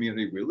each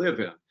community we live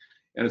in.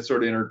 And it's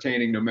sort of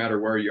entertaining no matter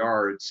where you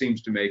are. It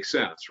seems to make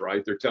sense,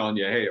 right? They're telling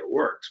you, hey, it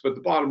works. But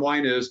the bottom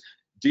line is,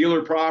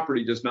 dealer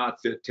property does not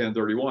fit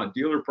 1031.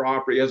 Dealer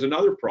property has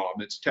another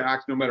problem. It's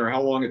taxed no matter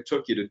how long it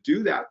took you to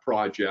do that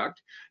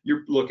project.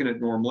 You're looking at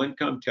normal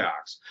income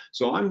tax.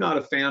 So I'm not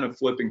a fan of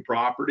flipping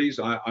properties.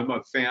 I'm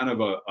a fan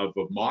of a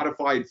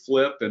modified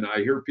flip, and I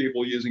hear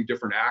people using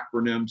different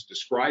acronyms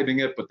describing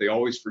it, but they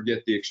always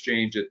forget the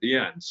exchange at the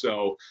end.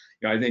 So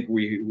I think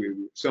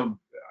on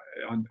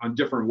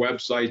different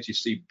websites you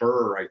see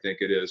BRRRR, I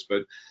think it is.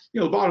 But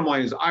the bottom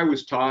line is, I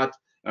was taught,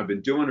 I've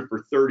been doing it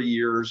for 30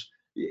 years.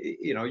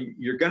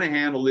 You're going to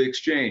handle the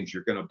exchange.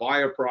 You're going to buy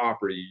a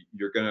property.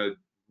 You're going to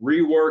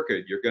rework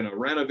it. You're going to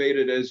renovate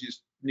it as you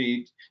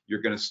need.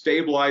 You're going to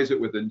stabilize it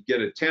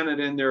get a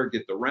tenant in there,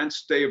 get the rent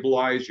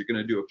stabilized. You're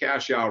going to do a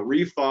cash out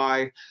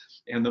refi.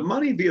 And the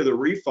money via the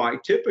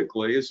refi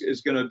typically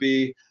is going to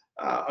be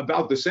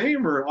about the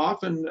same or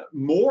often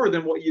more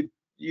than what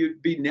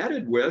you'd be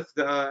netted with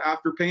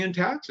after paying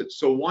taxes.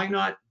 So why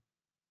not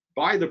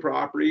buy the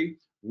property,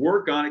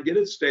 work on it, get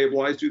it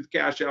stabilized, do the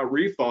cash out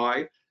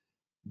refi,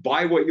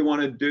 buy what you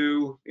want to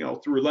do,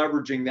 through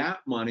leveraging that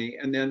money,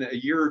 and then a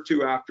year or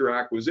two after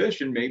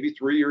acquisition, maybe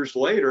 3 years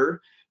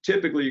later,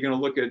 typically you're going to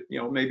look at,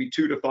 maybe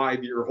 2 to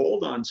 5 year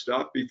hold on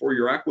stuff before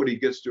your equity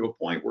gets to a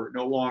point where it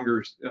no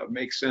longer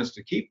makes sense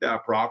to keep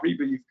that property.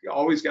 But you've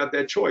always got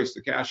that choice: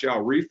 the cash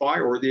out refi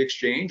or the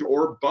exchange,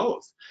 or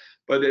both.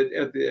 But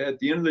at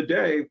the end of the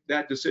day,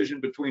 that decision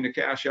between a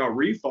cash out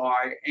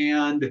refi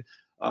and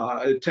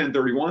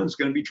 1031 is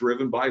going to be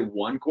driven by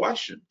one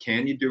question: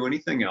 can you do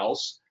anything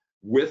else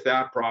with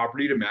that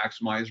property to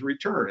maximize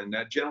return? And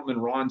that gentleman,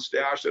 Ron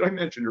Stash, that I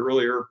mentioned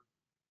earlier,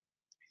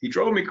 he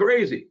drove me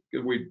crazy.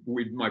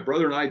 My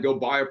brother and I go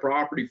buy a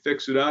property,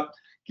 fix it up,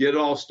 get it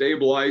all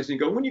stabilized,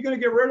 and go, when are you going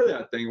to get rid of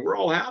that thing? We're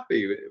all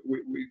happy.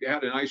 We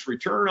had a nice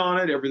return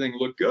on it. Everything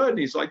looked good. And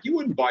he's like, you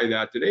wouldn't buy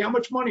that today. How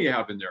much money you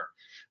have in there?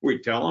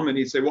 We'd tell him, and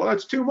he'd say, well,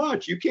 that's too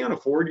much. You can't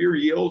afford your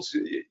yields.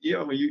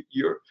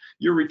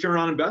 Your return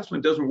on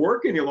investment doesn't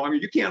work any longer.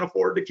 You can't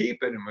afford to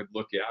keep it. And we'd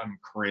look at him,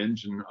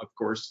 cringe, and of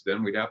course,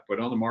 then we'd have to put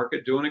it on the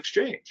market, do an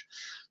exchange.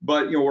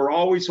 But we're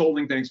always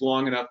holding things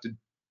long enough to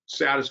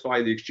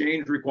satisfy the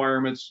exchange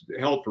requirements.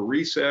 Held for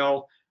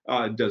resale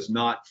does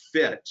not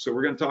fit. So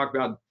we're going to talk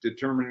about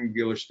determining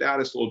dealer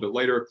status a little bit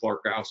later.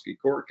 Clarkowski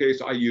court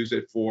case. I use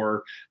it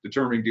for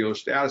determining dealer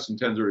status in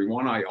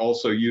 1031. I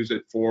also use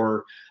it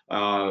for,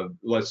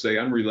 let's say,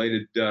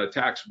 unrelated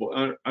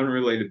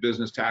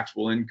business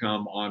taxable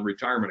income on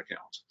retirement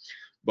accounts.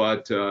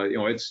 But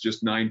it's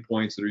just 9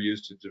 points that are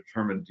used to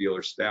determine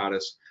dealer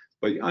status.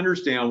 But you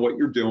understand what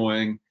you're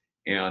doing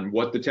and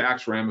what the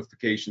tax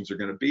ramifications are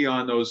going to be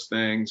on those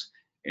things.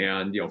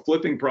 And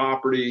flipping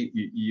property,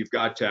 you've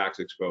got tax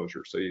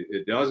exposure, so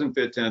it doesn't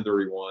fit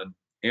 1031,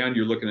 and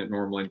you're looking at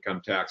normal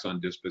income tax on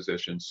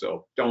disposition.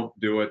 So don't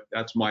do it.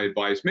 That's my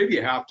advice. Maybe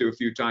you have to a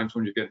few times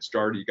when you're getting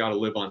started. You got to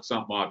live on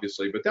something,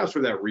 obviously, but that's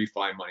where that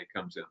refi money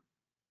comes in.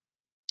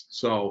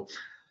 So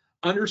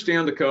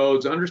understand the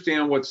codes,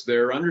 understand what's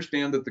there,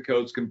 understand that the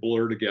codes can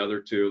blur together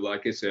too.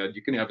 Like I said,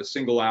 you can have a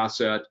single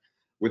asset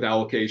with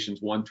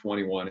allocations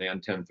 121 and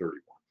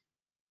 1031.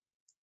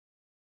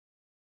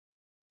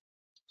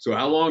 So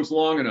how long's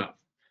long enough?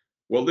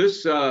 Well,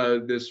 this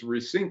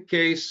recent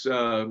case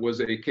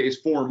was a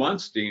case 4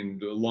 months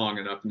deemed long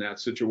enough in that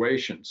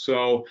situation.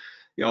 So,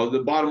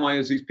 the bottom line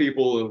is these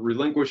people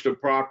relinquished a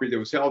property that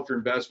was held for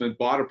investment,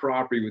 bought a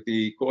property with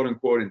the quote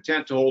unquote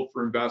intent to hold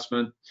for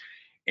investment,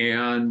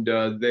 and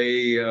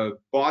they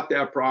bought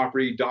that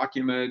property,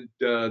 documented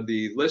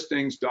the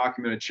listings,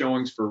 documented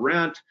showings for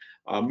rent,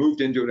 moved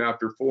into it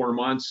after 4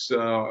 months,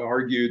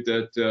 argued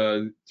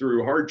that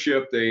through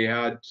hardship they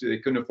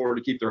couldn't afford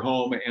to keep their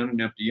home and an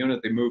empty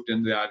unit. They moved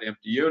into that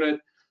empty unit,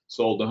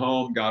 sold the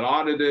home, got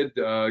audited,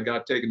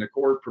 got taken to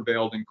court,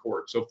 prevailed in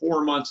court. So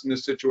 4 months in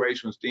this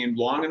situation was deemed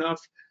long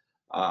enough.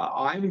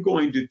 I'm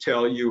going to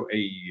tell you a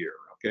year.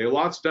 Okay,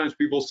 lots of times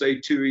people say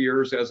 2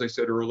 years. As I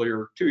said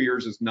earlier, 2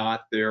 years is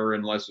not there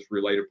unless it's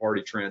related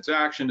party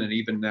transaction, and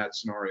even in that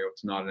scenario,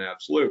 it's not an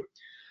absolute.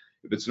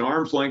 If it's an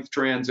arm's length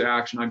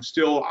transaction,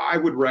 I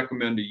would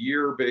recommend a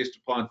year based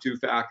upon 2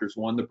 factors.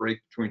 1, the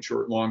break between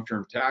short and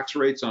long-term tax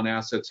rates on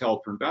assets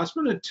held for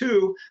investment, and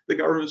 2, the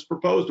government's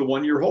proposed a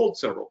 1-year hold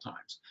several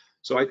times.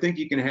 So I think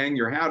you can hang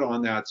your hat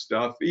on that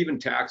stuff. Even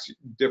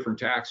different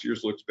tax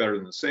years looks better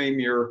than the same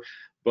year.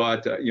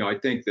 But I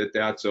think that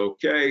that's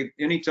okay.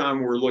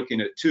 Anytime we're looking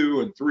at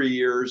 2 and 3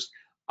 years,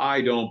 I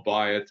don't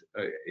buy it.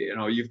 You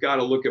know, you've got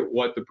to look at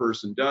what the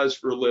person does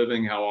for a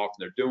living, how often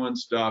they're doing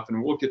stuff,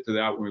 and we'll get to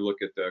that when we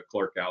look at the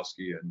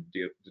Clarkowski and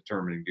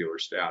determining dealer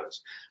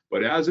status.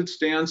 But as it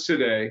stands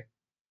today,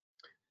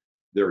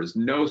 there is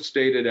no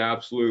stated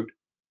absolute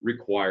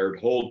required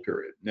hold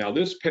period. Now,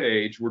 this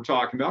page, we're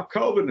talking about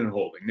covenant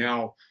holding.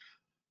 Now,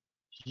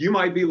 you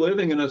might be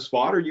living in a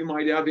spot, or you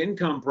might have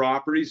income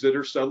properties that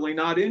are suddenly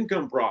not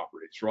income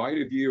properties, right?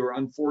 If you are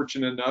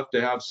unfortunate enough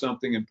to have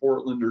something in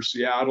Portland or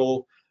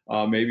Seattle,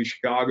 maybe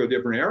Chicago,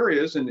 different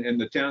areas, and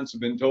the tenants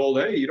have been told,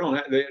 hey, you don't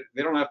have, they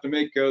don't have to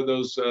make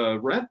those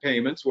rent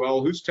payments.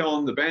 Well, who's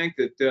telling the bank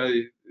that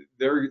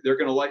they're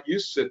going to let you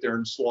sit there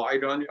and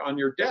slide on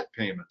your debt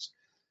payments?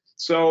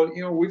 So,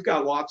 you know, we've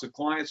got lots of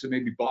clients that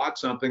maybe bought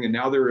something and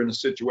now they're in a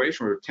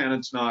situation where a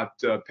tenant's not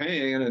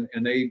paying,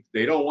 and they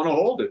don't want to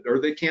hold it, or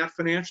they can't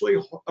financially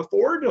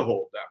afford to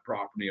hold that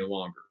property any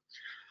longer.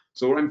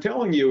 So what I'm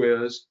telling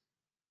you is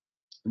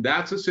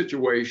that's a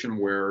situation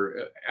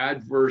where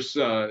adverse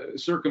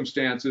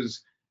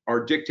circumstances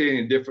are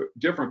dictating a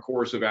different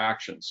course of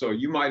action. So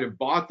you might have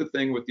bought the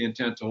thing with the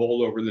intent to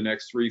hold over the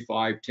next 3,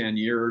 5, 10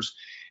 years,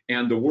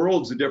 and the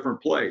world's a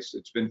different place.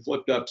 It's been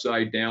flipped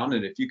upside down,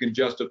 and if you can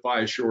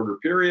justify a shorter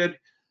period,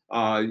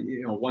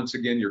 you know, once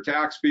again, your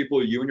tax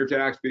people, you and your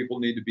tax people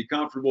need to be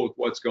comfortable with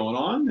what's going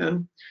on,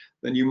 and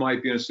then you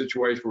might be in a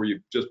situation where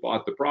you've just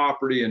bought the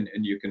property and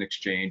you can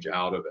exchange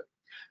out of it.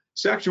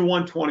 Section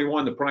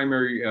 121, the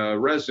primary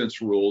residence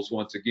rules,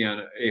 once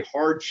again, a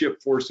hardship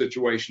for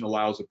situation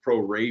allows a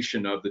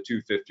proration of the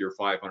 250 or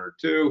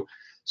 502.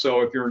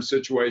 So if you're in a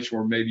situation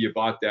where maybe you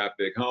bought that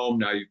big home,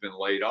 now you've been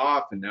laid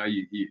off, and now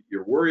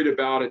you're worried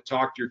about it,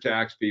 talk to your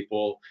tax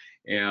people,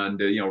 and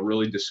you know,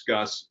 really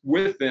discuss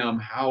with them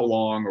how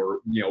long, or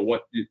you know,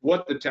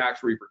 what the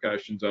tax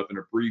repercussions of an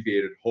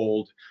abbreviated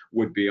hold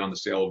would be on the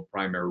sale of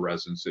primary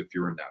residence if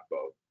you're in that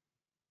boat.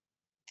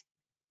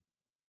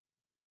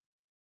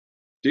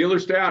 Dealer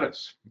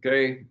status,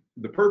 okay?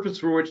 The purpose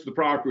for which the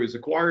property was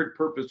acquired,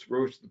 purpose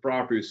for which the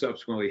property is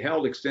subsequently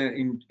held,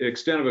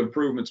 extent of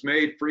improvements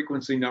made,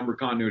 frequency, number,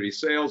 continuity,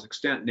 sales,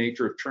 extent,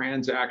 nature of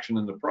transaction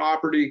in the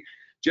property,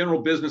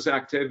 general business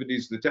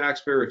activities of the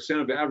taxpayer,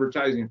 extent of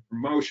advertising and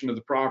promotion of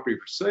the property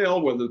for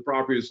sale, whether the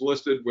property is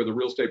listed with a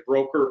real estate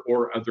broker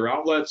or other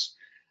outlets,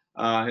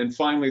 and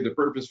finally, the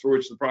purpose for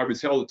which the property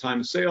is held at the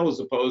time of sale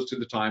as opposed to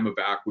the time of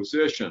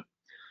acquisition.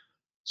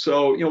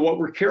 So, you know, what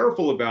we're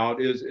careful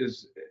about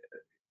is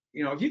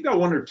you know, if you've got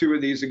 1 or 2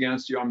 of these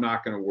against you, I'm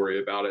not going to worry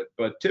about it.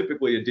 But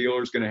typically, a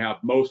dealer is going to have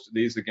most of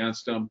these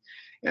against them.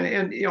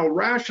 And you know,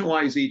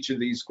 rationalize each of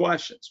these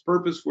questions.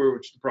 Purpose for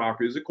which the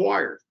property is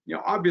acquired. You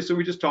know, obviously,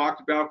 we just talked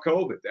about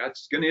COVID.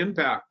 That's going to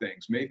impact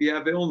things. Maybe you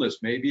have illness.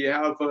 Maybe you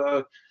have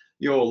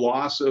you know, a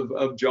loss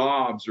of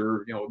jobs,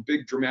 or you know, a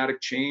big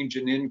dramatic change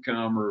in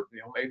income, or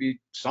you know, maybe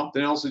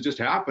something else has just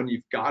happened.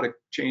 You've got to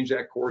change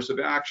that course of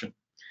action.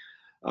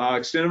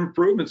 Extent of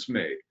improvements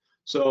made.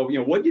 So you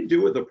know, what you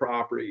do with the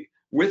property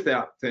with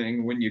that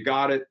thing when you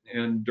got it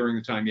and during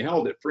the time you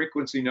held it,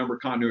 frequency, number,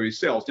 continuity,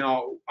 sales.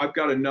 Now, I've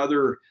got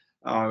another,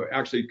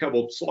 actually a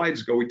couple of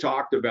slides ago, we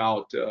talked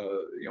about,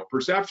 you know,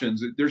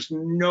 perceptions. There's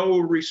no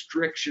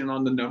restriction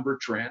on the number of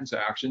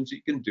transactions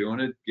you can do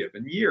in a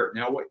given year.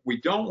 Now, what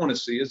we don't want to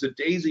see is a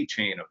daisy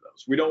chain of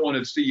those. We don't want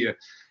to see you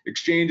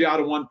exchange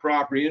out of one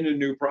property into a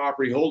new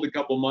property, hold a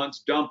couple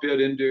months, dump it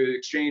into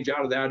exchange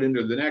out of that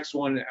into the next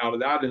one, out of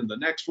that into the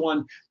next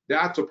one.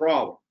 That's a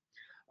problem.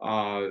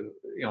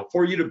 You know,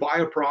 for you to buy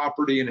a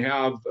property and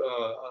have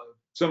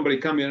somebody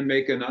come in and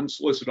make an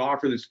unsolicited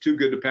offer that's too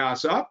good to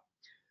pass up,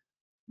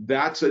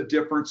 that's a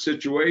different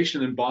situation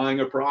than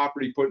buying a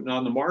property, putting it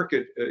on the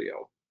market, you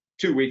know,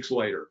 2 weeks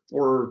later.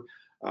 Or,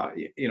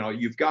 you know,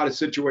 you've got a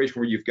situation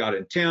where you've got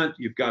intent,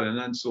 you've got an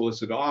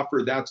unsolicited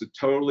offer. That's a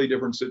totally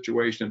different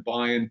situation than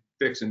buying,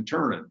 fix, and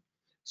turning.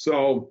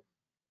 So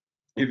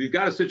if you've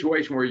got a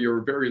situation where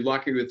you're very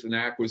lucky with an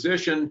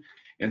acquisition,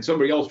 and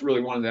somebody else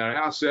really wanted that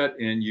asset,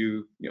 and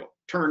you know,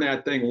 turn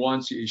that thing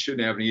once, you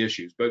shouldn't have any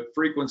issues. But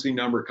frequency,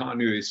 number,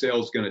 continuity,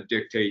 sales is going to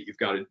dictate you've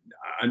got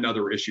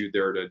another issue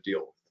there to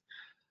deal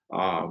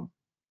with.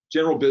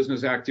 General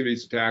business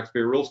activities of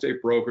taxpayer, real estate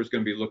broker is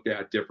going to be looked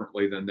at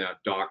differently than that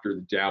doctor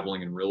that's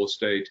dabbling in real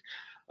estate.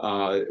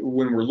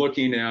 When we're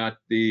looking at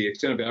the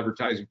extent of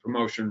advertising,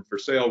 promotion for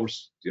sale, we're,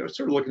 you know,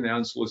 sort of looking at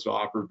unsolicited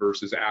offer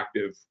versus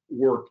active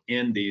work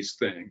in these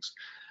things.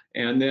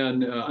 And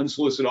then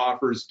unsolicited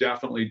offer is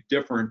definitely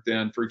different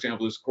than, for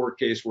example, this court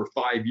case where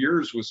 5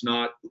 years was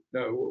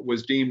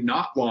deemed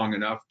not long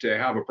enough to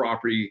have a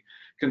property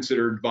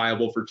considered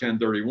viable for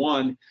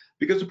 1031,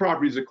 because the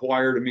property is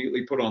acquired,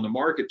 immediately put on the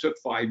market, took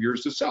 5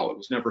 years to sell. It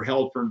was never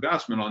held for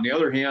investment. On the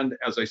other hand,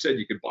 as I said,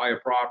 you could buy a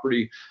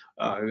property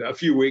a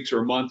few weeks or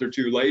a month or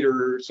two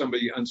later,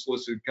 somebody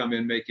unsolicited come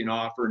in, make an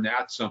offer, and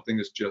that's something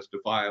that's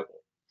justifiable.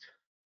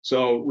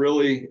 So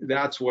really,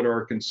 that's what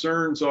our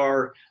concerns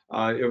are.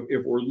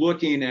 If we're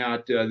looking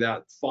at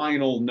that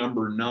final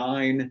number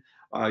 9,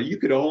 You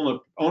could own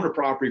a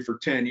property for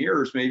 10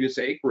 years, maybe it's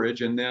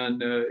acreage, and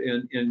then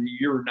in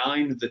year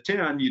 9 of the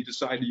 10, you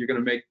decided you're going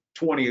to make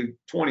 20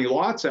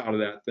 lots out of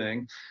that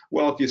thing.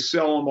 Well, if you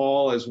sell them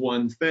all as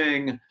one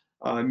thing,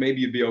 maybe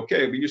you'd be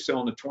okay, but you're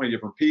selling to 20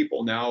 different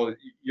people. Now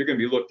you're going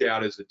to be looked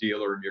at as a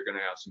dealer and you're going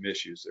to have some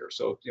issues there.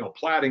 So,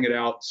 platting it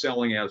out,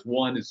 selling as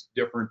one is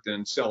different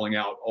than selling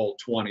out all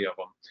 20 of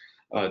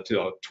them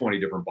to 20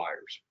 different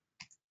buyers.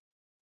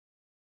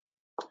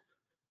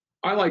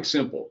 I like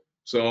simple.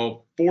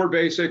 So 4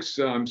 basics.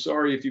 I'm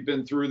sorry if you've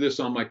been through this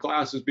on my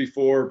classes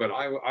before, but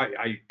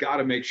I got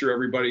to make sure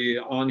everybody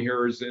on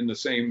here is in the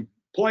same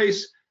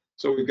place.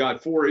 So we've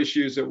got 4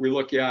 issues that we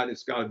look at.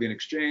 It's got to be an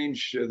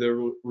exchange.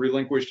 The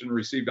relinquished and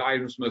received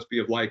items must be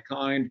of like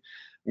kind.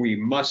 We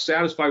must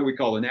satisfy what we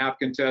call the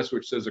napkin test,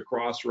 which says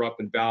across or up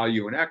in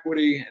value and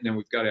equity. And then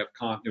we've got to have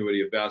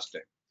continuity of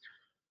vesting.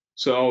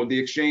 So the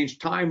exchange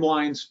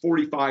timelines,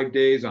 45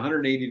 days,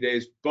 180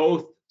 days,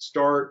 both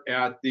start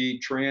at the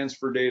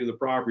transfer date of the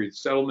property. The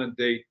settlement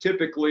date,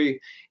 typically,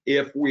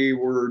 if we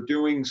were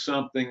doing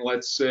something,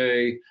 let's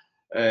say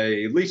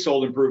a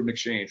leasehold improvement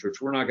exchange,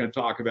 which we're not going to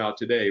talk about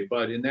today,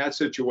 but in that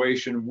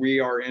situation,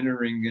 we are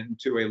entering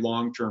into a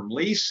long-term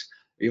lease.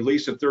 A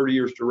lease of 30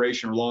 years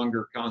duration or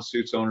longer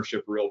constitutes ownership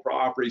of real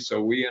property.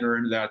 So we enter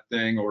into that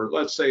thing, or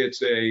let's say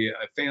it's a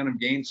phantom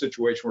gain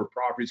situation where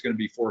property is going to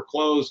be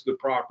foreclosed. The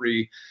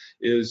property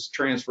is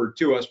transferred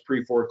to us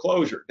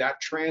pre-foreclosure.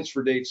 That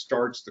transfer date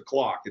starts the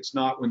clock. It's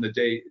not when the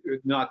date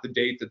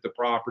that the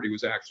property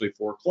was actually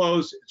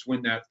foreclosed. It's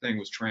when that thing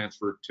was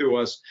transferred to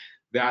us.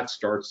 That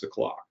starts the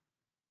clock.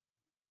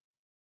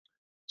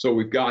 So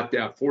we've got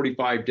that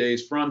 45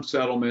 days from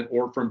settlement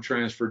or from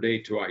transfer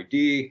date to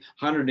ID,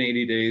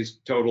 180 days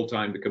total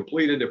time to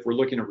complete it. If we're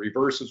looking at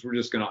reverses, we're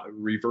just going to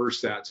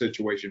reverse that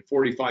situation.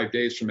 45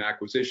 days from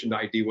acquisition to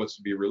ID what's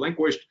to be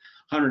relinquished,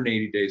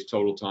 180 days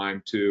total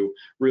time to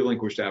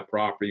relinquish that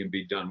property and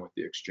be done with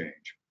the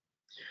exchange.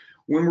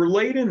 When we're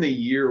late in the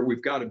year,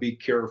 we've got to be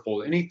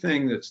careful.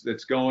 Anything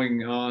that's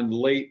going on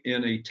late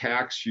in a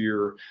tax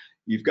year,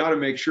 you've got to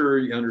make sure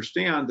you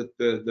understand that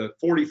the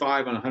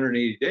 45 and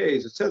 180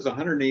 days, it says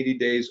 180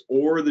 days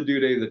or the due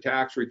date of the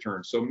tax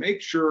return. So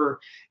make sure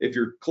if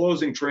you're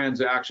closing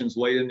transactions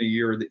late in the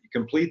year that you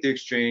complete the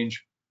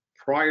exchange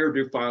prior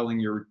to filing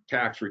your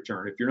tax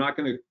return. If you're not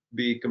going to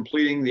be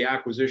completing the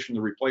acquisition of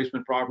the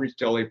replacement properties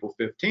till April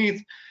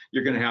 15th,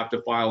 you're going to have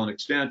to file an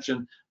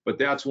extension. But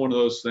that's one of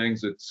those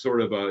things that's sort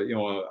of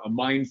a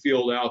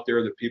minefield out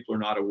there that people are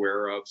not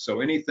aware of.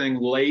 So anything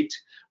late,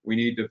 we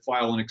need to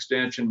file an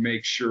extension,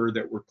 make sure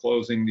that we're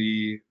closing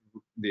the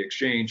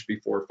exchange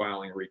before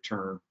filing a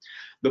return.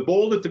 The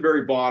bold at the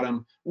very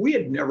bottom, we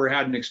had never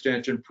had an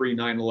extension pre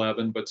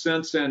 9/11, but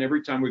since then,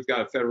 every time we've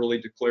got a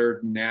federally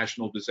declared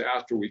national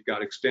disaster, we've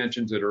got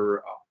extensions that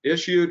are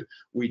issued.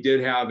 We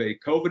did have a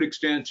COVID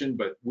extension,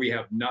 but we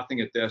have nothing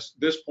at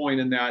this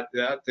point in that.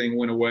 That thing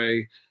went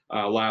away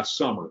last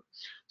summer.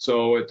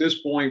 So at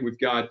this point, we've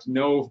got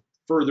no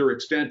further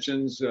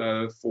extensions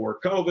for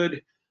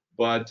COVID,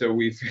 but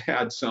we've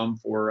had some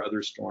for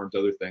other storms,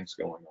 other things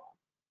going on.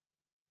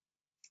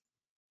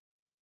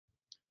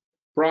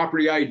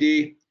 Property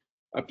ID,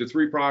 up to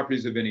 3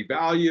 properties of any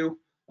value.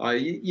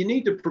 You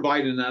need to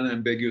provide an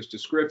unambiguous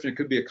description. It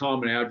could be a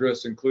common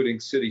address, including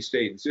city,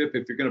 state, and zip.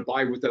 If you're going to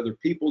buy with other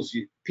people,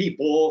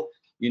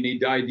 you need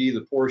to ID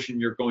the portion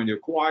you're going to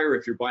acquire.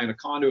 If you're buying a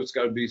condo, it's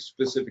got to be a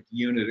specific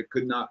unit. It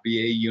could not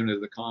be a unit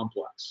of the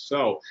complex.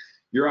 So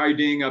you're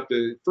IDing up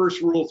to,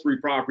 first rule, 3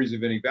 properties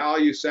of any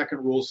value. Second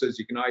rule says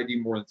you can ID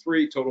more than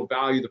 3. Total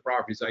value, the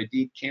property's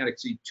ID can't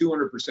exceed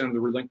 200% of the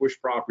relinquished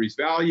property's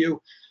value.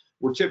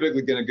 We're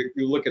typically going to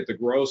look at the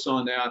gross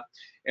on that.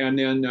 And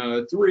then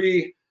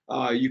 3,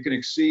 you can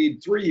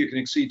exceed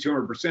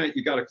 200%.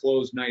 You got to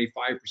close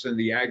 95% of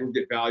the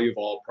aggregate value of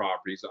all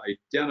properties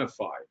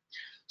identified.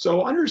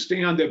 So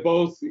understand that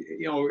both,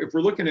 if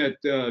we're looking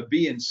at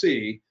B and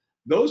C,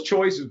 those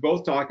choices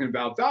both talking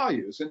about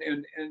values.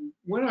 And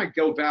when I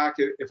go back,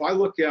 if I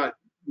look at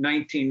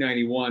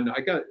 1991, I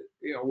got,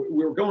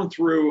 we were going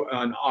through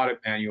an audit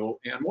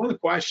manual, and one of the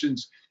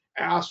questions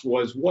asked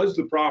was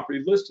the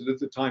property listed at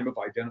the time of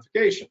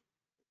identification?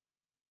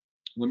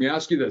 Let me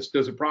ask you this: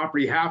 does a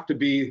property have to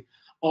be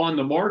on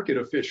the market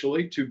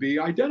officially to be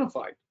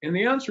identified? And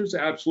the answer is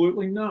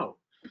absolutely no.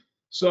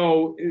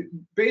 So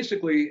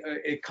basically,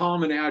 a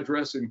common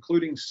address,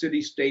 including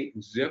city, state,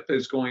 and zip,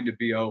 is going to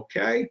be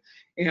okay.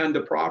 And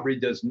the property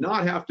does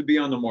not have to be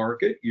on the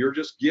market. You're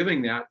just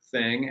giving that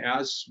thing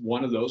as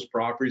one of those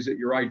properties that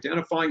you're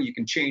identifying. You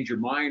can change your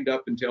mind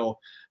up until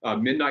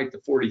midnight the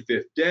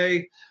 45th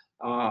day.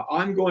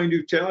 I'm going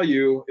to tell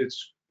you,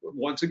 it's,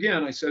 once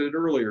again, I said it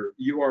earlier,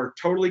 you are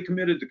totally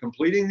committed to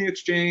completing the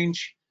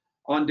exchange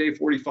on day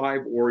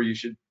 45, or you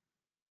should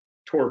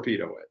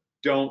torpedo it.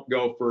 Don't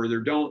go further.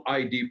 Don't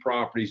ID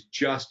properties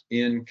just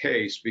in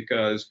case,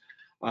 because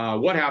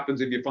what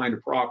happens if you find a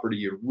property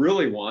you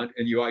really want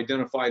and you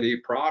identify the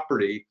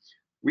property?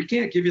 We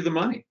can't give you the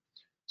money.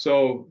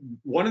 So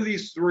one of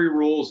these 3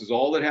 rules is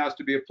all that has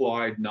to be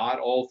applied, not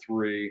all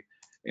 3.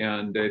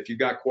 And if you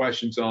got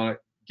questions on it,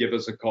 give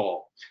us a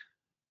call.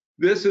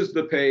 This is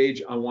the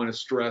page I want to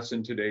stress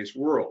in today's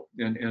world.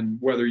 And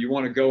whether you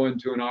want to go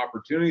into an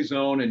opportunity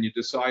zone and you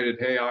decided,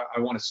 hey, I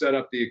want to set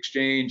up the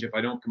exchange. If I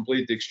don't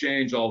complete the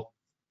exchange, I'll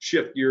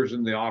shift gears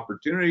in the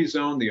opportunity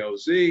zone, the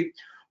OZ.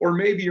 Or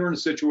maybe you're in a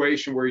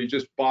situation where you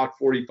just bought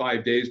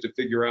 45 days to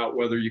figure out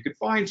whether you could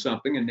find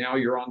something, and now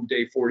you're on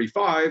day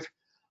 45.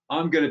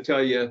 I'm going to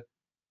tell you,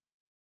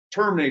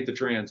 terminate the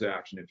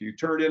transaction. If you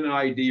turn in an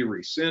ID,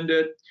 rescind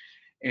it.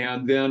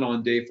 And then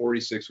on day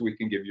 46, we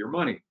can give your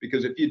money.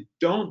 Because if you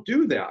don't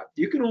do that,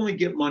 you can only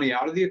get money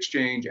out of the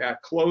exchange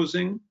at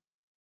closing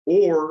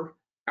or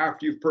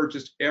after you've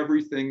purchased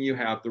everything you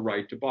have the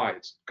right to buy.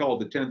 It's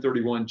called the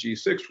 1031's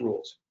G6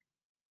 rules.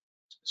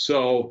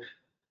 So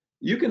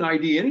you can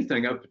ID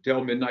anything up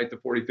until midnight the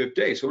 45th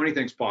day. So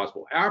anything's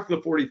possible. After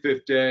the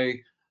 45th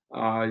day,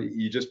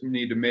 you just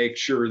need to make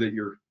sure that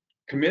you're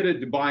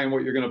committed to buying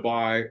what you're going to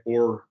buy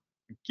or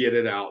get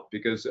it out,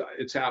 because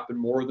it's happened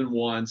more than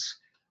once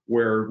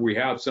where we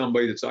have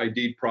somebody that's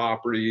ID'd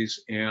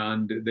properties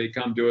and they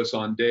come to us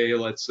on day,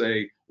 let's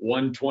say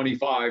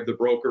 125, the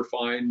broker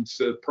finds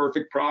the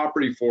perfect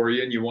property for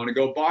you and you want to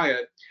go buy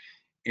it,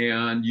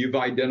 and you've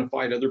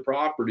identified other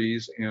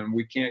properties and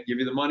we can't give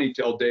you the money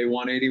till day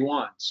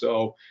 181.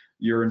 So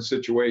you're in a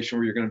situation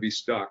where you're going to be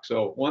stuck.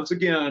 So once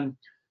again,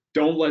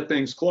 don't let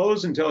things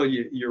close until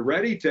you're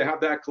ready to have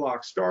that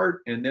clock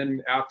start. And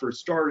then after it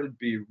started,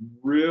 be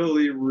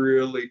really,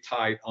 really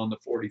tight on the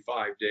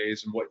 45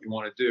 days and what you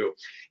want to do.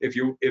 If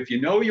you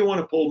know you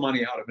want to pull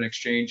money out of an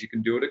exchange, you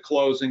can do it at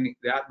closing.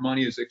 That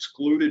money is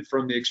excluded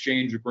from the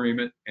exchange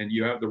agreement and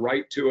you have the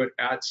right to it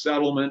at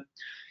settlement.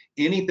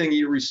 Anything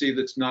you receive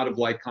that's not of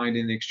like kind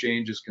in the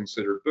exchange is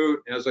considered boot.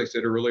 As I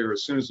said earlier,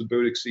 as soon as the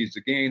boot exceeds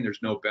the gain, there's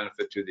no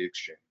benefit to the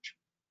exchange.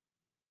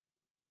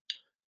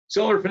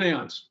 Seller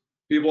finance.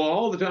 People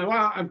all the time,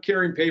 well, I'm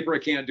carrying paper, I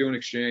can't do an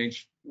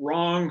exchange.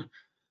 Wrong.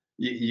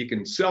 You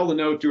can sell the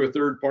note to a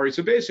third party.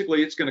 So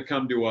basically, it's going to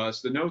come to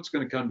us. The note's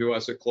going to come to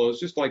us at close,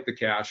 just like the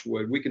cash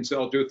would. We can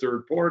sell it to a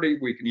third party.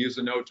 We can use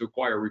the note to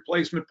acquire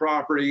replacement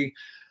property.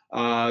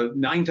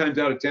 9 times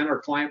out of 10, our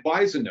client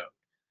buys a note.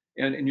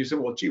 And you say,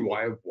 well, gee,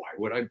 why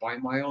would I buy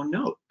my own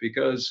note?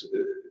 Because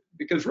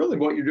really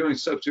what you're doing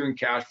is substituting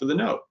cash for the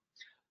note.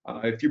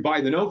 If you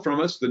buy the note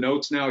from us, the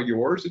note's now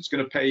yours. It's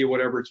going to pay you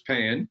whatever it's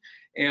paying.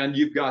 And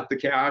you've got the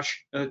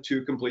cash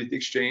to complete the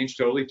exchange,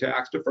 totally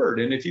tax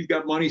deferred. And if you've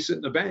got money sitting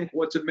in the bank,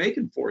 what's it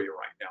making for you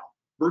right now?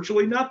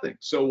 Virtually nothing.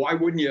 So why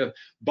wouldn't you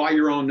buy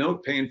your own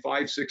note, paying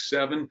 5, 6,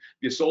 7? If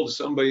you sold to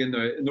somebody in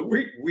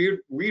the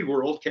weed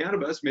world,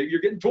 cannabis, maybe you're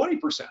getting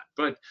 20%.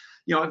 But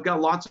I've got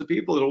lots of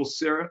people that will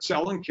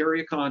sell and carry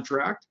a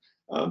contract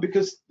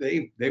because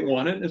they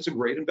want it and it's a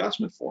great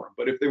investment for them.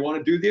 But if they want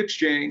to do the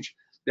exchange,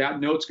 that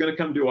note's going to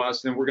come to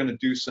us, and we're going to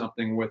do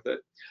something with it.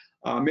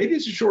 Maybe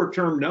it's a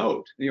short-term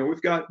note.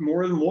 We've got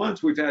more than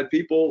once we've had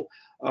people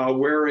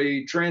where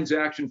a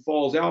transaction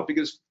falls out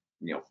because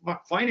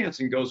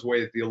financing goes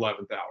away at the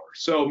 11th hour.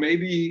 So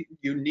maybe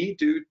you need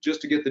to,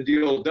 just to get the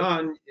deal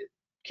done,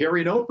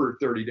 carry a note for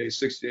 30 days,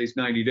 60 days,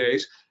 90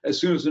 days. As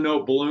soon as the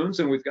note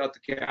balloons and we've got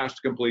the cash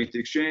to complete the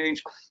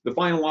exchange, the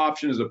final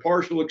option is a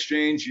partial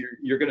exchange.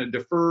 You're going to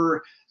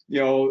defer,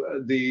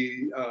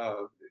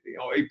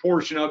 a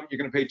portion of it. You're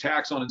going to pay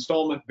tax on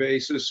installment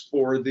basis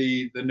for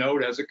the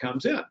note as it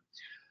comes in.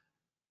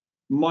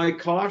 My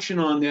caution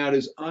on that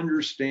is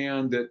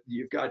understand that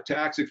you've got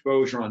tax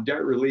exposure on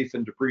debt relief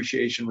and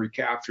depreciation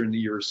recapture in the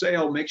year of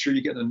sale. Make sure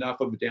you get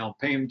enough of a down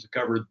payment to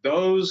cover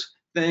those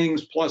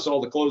things plus all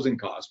the closing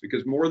costs,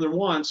 because more than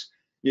once,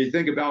 you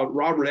think about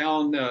Robert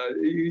Allen,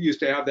 you used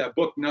to have that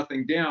book,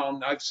 Nothing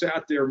Down. I've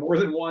sat there more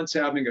than once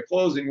having a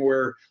closing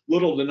where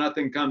little to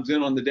nothing comes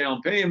in on the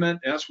down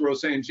payment, escrow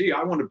saying, gee,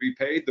 I want to be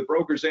paid. The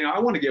broker saying, I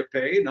want to get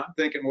paid. And I'm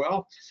thinking,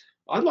 well,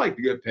 I'd like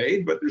to get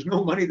paid, but there's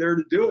no money there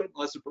to do it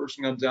unless the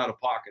person comes out of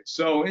pocket.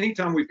 So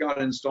anytime we've got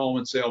an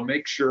installment sale,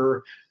 make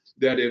sure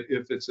that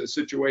if it's a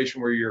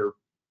situation where you're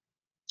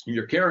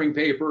carrying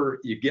paper,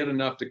 you get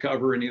enough to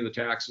cover any of the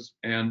taxes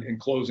and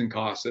closing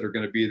costs that are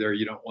going to be there.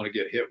 You don't want to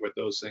get hit with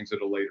those things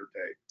at a later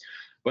date.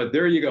 But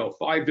there you go,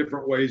 5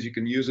 different ways you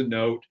can use a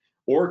note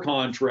or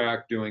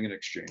contract doing an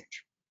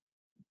exchange.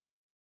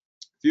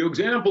 A few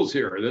examples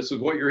here. This is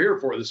what you're here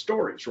for, the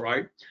stories,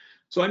 right?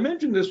 So I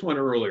mentioned this one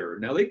earlier.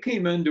 Now they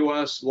came into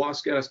us,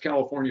 Las Vegas,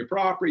 California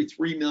property,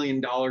 $3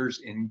 million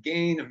in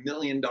gain, $1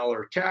 million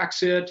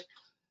tax hit.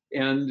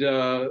 And,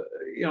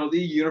 the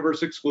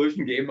universe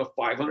exclusion gave them a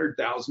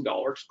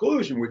 $500,000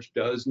 exclusion, which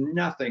does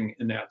nothing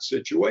in that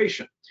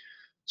situation.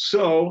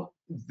 So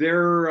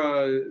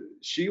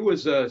she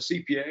was a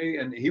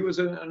CPA and he was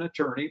an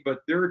attorney,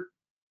 but their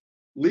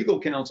legal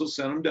counsel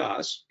sent them to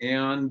us,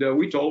 and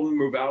we told them to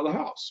move out of the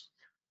house.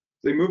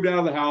 They moved out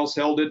of the house,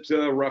 held it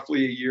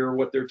roughly a year,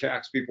 what their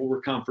tax people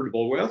were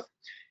comfortable with.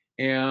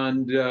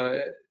 And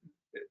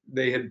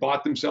they had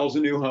bought themselves a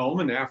new home,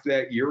 and after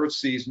that year of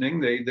seasoning,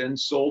 they then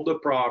sold the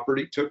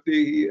property, took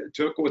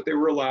what they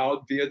were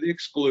allowed via the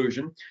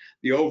exclusion.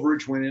 The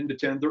overage went into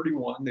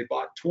 1031. They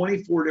bought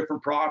 24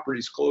 different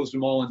properties, closed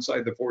them all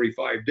inside the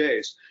 45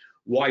 days.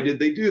 Why did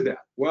they do that?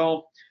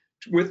 Well,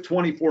 with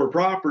 24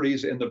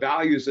 properties and the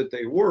values that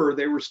they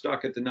were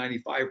stuck at the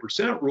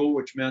 95% rule,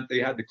 which meant they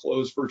had to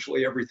close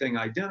virtually everything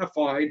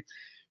identified.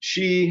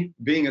 She,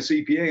 being a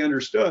CPA,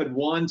 understood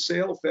one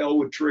sale fail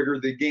would trigger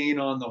the gain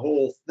on the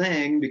whole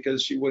thing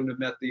because she wouldn't have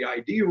met the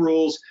ID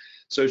rules.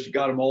 So she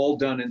got them all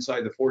done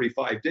inside the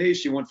 45 days.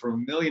 She went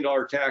from $1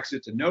 million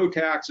taxes to no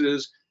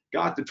taxes,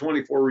 got the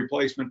 24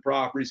 replacement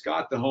properties,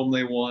 got the home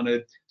they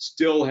wanted,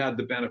 still had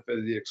the benefit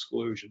of the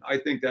exclusion. I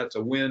think that's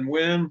a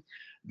win-win.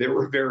 They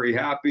were very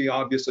happy.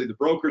 Obviously, the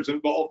brokers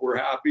involved were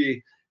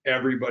happy.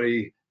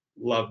 Everybody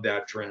loved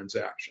that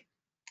transaction.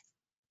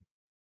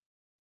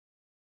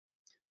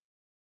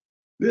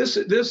 This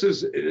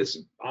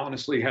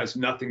honestly has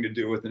nothing to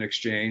do with an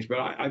exchange, but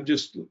I'm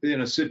just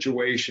in a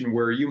situation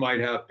where you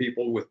might have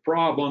people with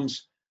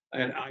problems,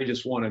 and I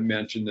just want to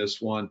mention this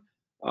one.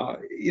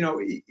 You know,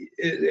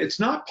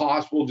 it's not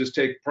possible to just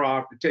take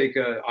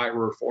a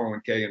IRA or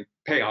 401k and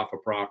pay off a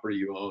property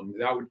you own.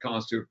 That would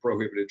constitute a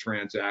prohibited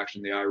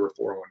transaction in the IRA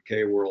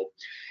 401k world.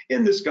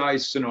 In this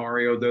guy's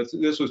scenario,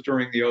 this was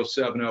during the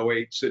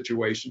 07-08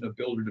 situation. A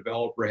builder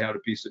developer had a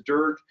piece of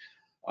dirt.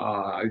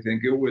 I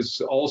think it was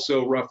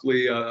also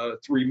roughly a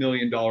 $3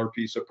 million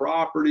piece of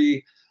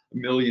property,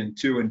 $1.2 million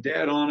in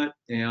debt on it.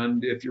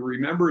 And if you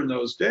remember, in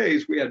those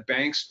days, we had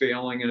banks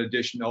failing in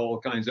addition to all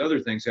kinds of other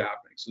things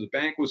happening. So the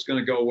bank was going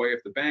to go away.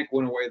 If the bank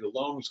went away, the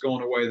loan was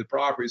going away, the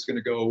property was going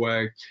to go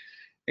away.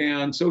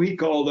 And so he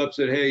called up,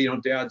 said, hey, you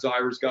know, Dad's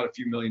IRA's got a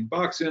few $1 million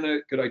in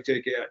it. Could I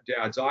take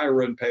Dad's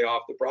IRA and pay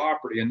off the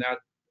property? And that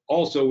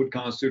also would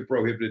constitute a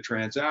prohibited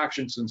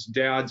transaction, since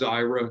Dad's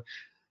IRA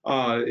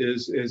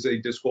is a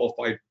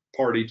disqualified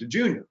party to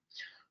Junior.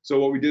 So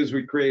what we did is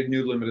we created a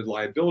new limited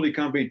liability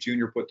company.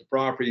 Junior put the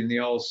property in the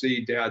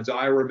LLC. Dad's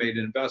IRA made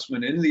an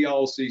investment in the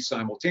LLC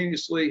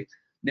simultaneously.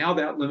 Now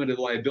that limited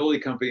liability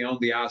company owned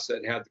the asset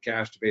and had the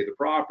cash to pay the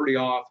property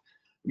off.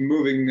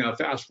 Moving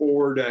fast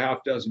forward a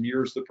half dozen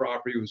years, the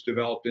property was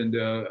developed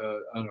into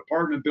an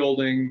apartment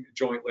building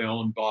jointly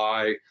owned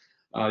by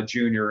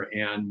Junior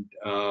and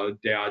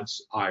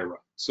Dad's IRA.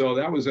 So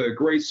that was a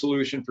great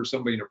solution for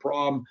somebody in a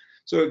problem.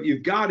 So if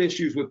you've got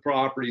issues with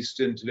properties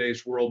in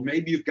today's world,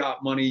 maybe you've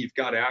got money, you've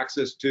got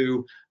access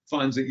to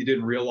funds that you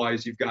didn't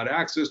realize you've got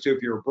access to.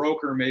 If you're a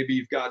broker, maybe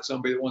you've got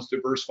somebody that wants to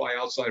diversify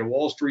outside of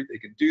Wall Street, they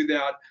can do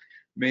that.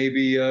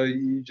 Maybe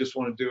you just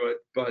want to do it,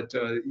 but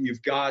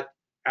you've got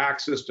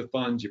access to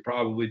funds you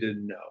probably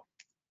didn't know.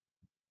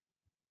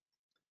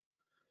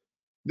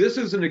 This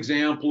is an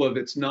example of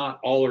it's not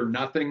all or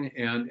nothing,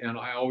 and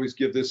I always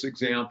give this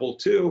example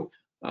too.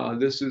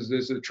 This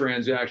is a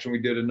transaction we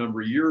did a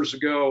number of years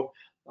ago.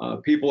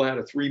 People had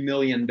a $3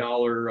 million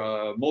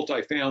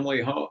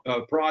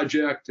multifamily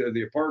project,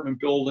 the apartment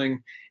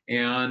building,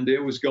 and it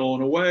was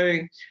going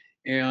away.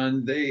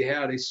 And they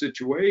had a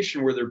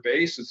situation where their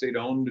basis, they'd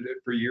owned it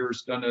for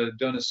years, done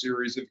a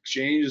series of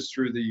exchanges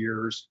through the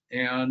years,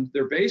 and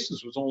their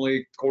basis was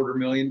only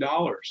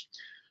 $250,000.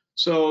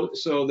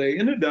 So they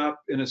ended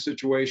up in a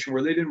situation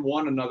where they didn't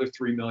want another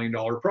 $3 million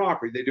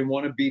property. They didn't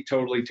want to be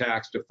totally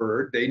tax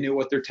deferred. They knew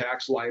what their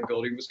tax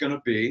liability was going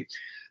to be.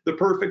 The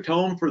perfect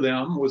home for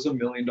them was a $1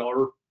 million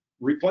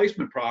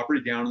replacement property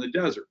down in the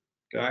desert.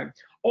 Okay.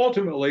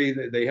 Ultimately,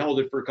 they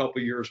held it for a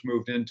couple of years,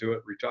 moved into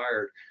it,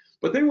 retired.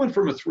 But they went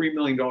from a $3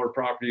 million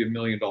property to $1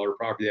 million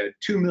property. They had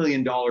 $2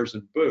 million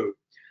in boot,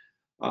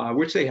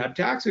 which they had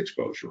tax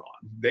exposure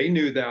on. They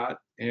knew that,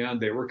 and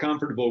they were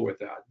comfortable with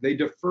that. They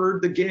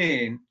deferred the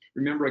gain.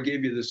 Remember, I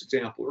gave you this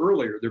example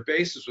earlier. Their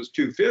basis was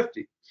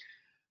 $250,000.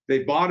 They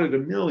bought it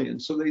 $1 million,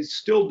 so they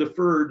still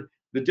deferred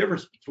the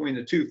difference between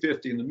the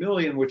 $250,000 and the $1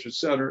 million, which was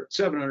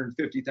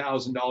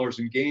 $750,000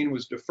 in gain,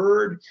 was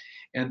deferred,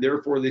 and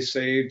therefore they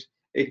saved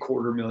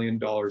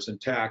 $250,000 in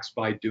tax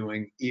by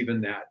doing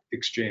even that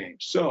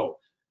exchange. So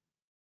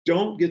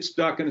don't get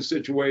stuck in a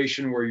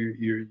situation where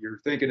you're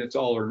thinking it's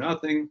all or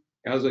nothing.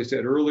 As I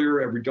said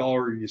earlier, every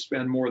dollar you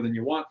spend more than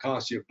you want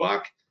costs you a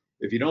buck.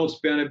 If you don't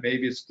spend it,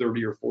 maybe it's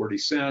 30 or 40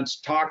 cents.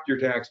 Talk to your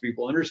tax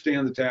people,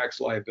 understand the tax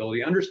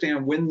liability,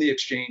 understand when the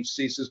exchange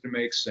ceases to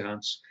make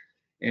sense.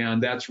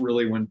 And that's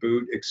really when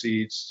boot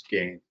exceeds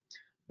gain.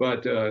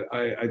 But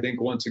I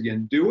think, once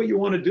again, do what you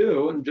want to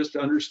do and just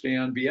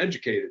understand, be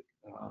educated,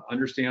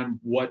 understand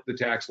what the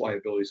tax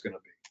liability is going to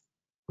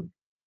be.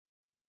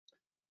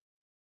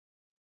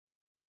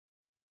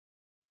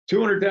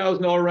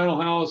 $200,000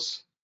 rental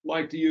house,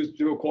 like to use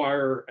to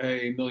acquire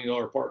a $1 million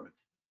apartment.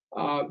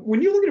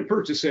 When you look at a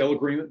purchase sale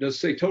agreement, it does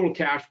say total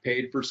cash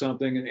paid for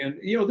something, and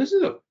you know, this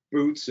is a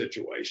boot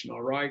situation,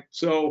 all right?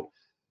 So,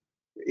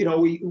 you know,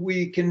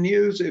 we can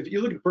use, if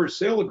you look at the purchase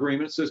sale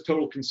agreement, it says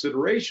total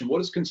consideration.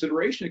 What is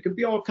consideration? It could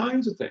be all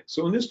kinds of things.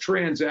 So in this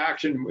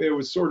transaction, it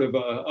was sort of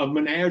a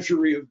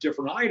menagerie of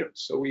different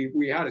items. So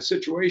we had a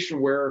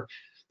situation where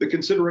the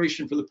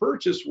consideration for the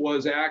purchase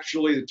was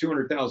actually the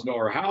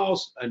 $200,000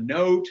 house, a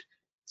note,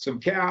 some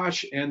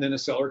cash, and then a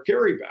seller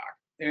carryback.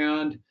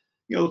 And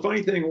the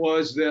funny thing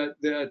was that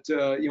it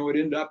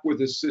ended up with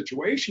this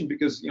situation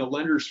because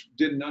lenders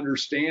didn't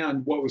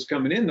understand what was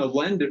coming in.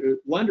 The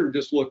lender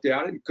just looked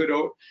at it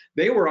and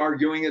they were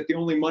arguing that the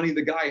only money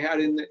the guy had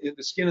in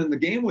the skin in the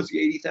game was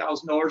the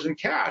 $80,000 in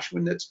cash,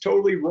 when that's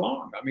totally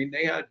wrong. I mean,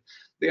 they had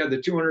the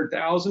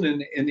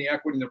 $200,000 in the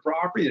equity in the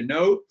property, a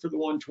note for the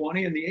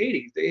 120 and the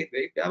 80.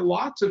 They got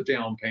lots of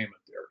down payment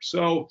there.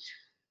 So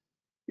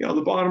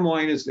the bottom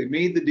line is they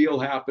made the deal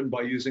happen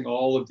by using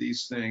all of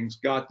these things,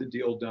 got the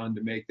deal done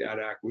to make that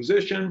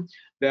acquisition.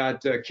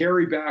 That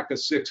carryback of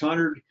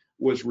 600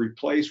 was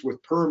replaced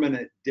with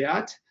permanent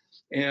debt.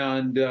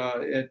 And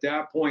at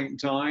that point in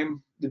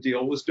time, the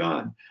deal was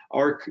done.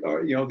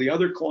 The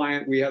other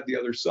client, we had the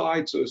other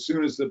side. So as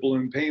soon as the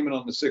balloon payment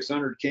on the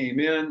 600 came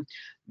in,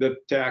 the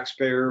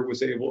taxpayer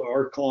was able,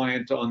 our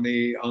client on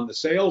the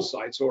sales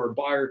side, so our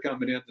buyer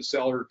coming in, the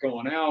seller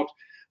going out,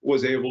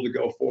 was able to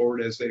go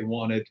forward as they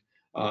wanted.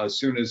 As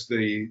soon as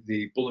the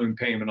balloon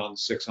payment on the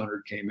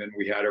 600 came in,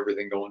 we had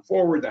everything going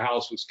forward. The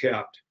house was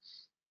kept,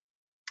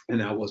 and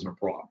that wasn't a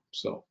problem.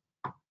 So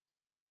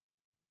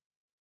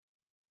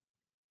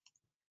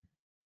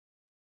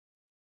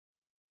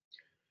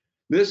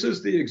this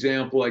is the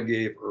example I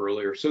gave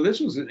earlier. So this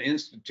was an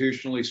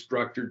institutionally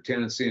structured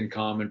tenancy in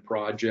common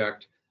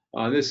project.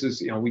 This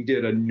is, we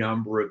did a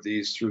number of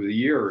these through the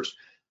years.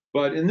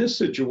 But in this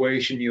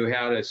situation, you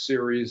had a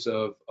series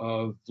of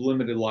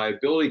limited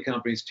liability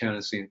companies,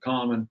 tenancy in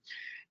common.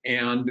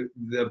 And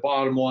the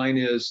bottom line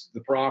is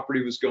the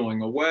property was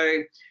going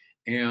away.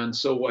 And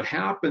so what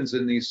happens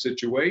in these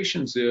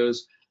situations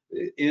is,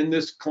 in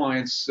this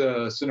client's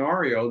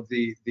scenario,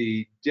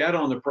 the debt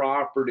on the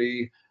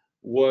property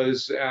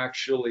was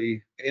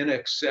actually in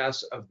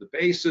excess of the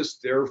basis.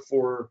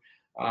 Therefore,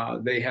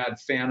 they had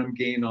phantom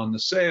gain on the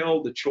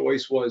sale. The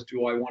choice was,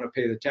 do I want to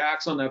pay the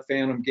tax on that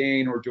phantom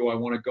gain, or do I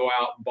want to go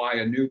out and buy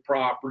a new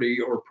property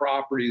or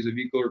properties of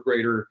equal or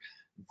greater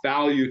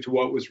value to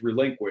what was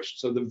relinquished?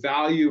 So the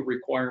value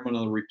requirement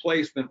on the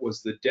replacement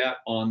was the debt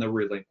on the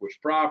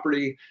relinquished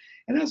property.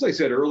 And as I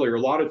said earlier,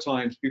 a lot of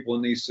times people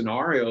in these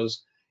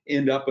scenarios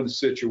end up in a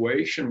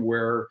situation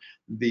where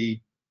the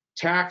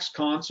tax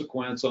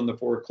consequence on the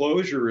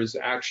foreclosure is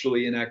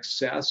actually in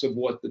excess of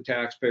what the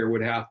taxpayer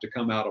would have to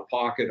come out of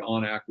pocket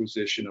on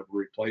acquisition of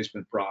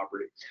replacement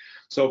property.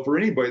 So for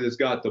anybody that's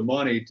got the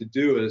money to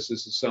do this,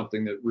 this is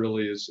something that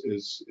really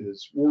is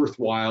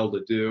worthwhile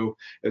to do.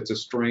 It's a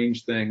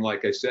strange thing,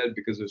 like I said,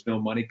 because there's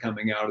no money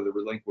coming out of the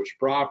relinquished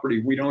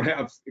property. We don't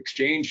have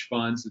exchange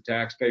funds. The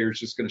taxpayer is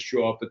just going to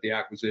show up at the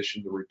acquisition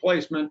of the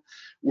replacement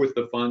with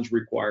the funds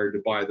required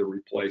to buy the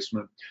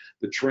replacement.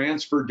 The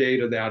transfer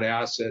date of that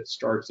asset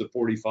starts at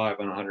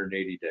 45 and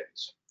 180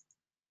 days.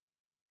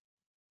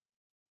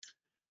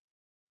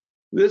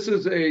 This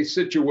is a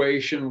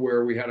situation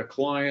where we had a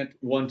client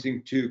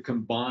wanting to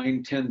combine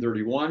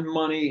 1031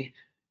 money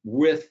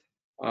with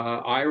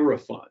IRA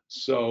funds.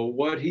 So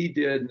what he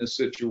did in this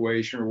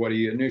situation, or what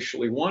he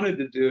initially wanted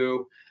to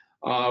do,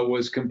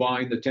 was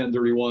combine the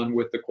 1031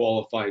 with the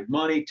qualified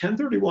money.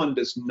 1031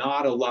 does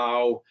not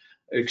allow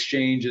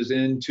exchanges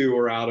into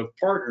or out of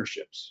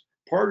partnerships.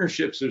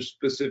 Partnerships are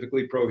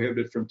specifically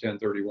prohibited from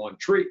 1031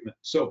 treatment.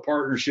 So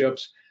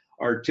partnerships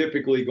are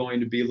typically going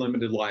to be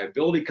limited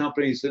liability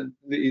companies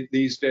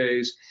these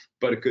days,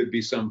 but it could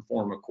be some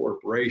form of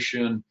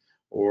corporation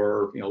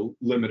or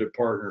limited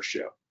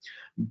partnership.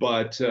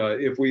 But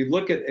if we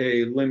look at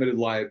a limited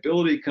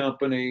liability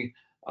company,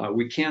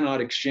 we cannot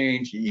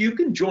exchange. You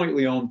can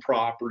jointly own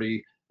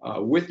property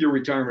with your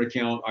retirement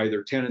account,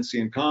 either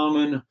tenancy in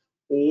common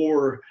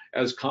or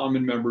as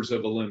common members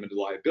of a limited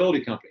liability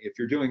company. If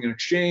you're doing an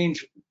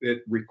exchange,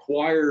 it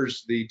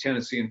requires the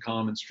tenancy in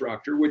common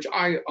structure, which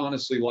I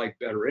honestly like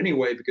better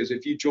anyway, because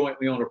if you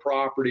jointly own a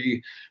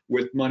property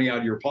with money out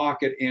of your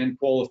pocket and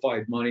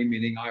qualified money,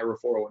 meaning IRA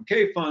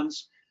 401k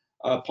funds,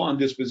 upon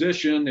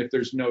disposition, if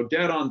there's no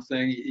debt on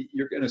thing,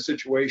 you're in a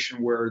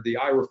situation where the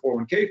IRA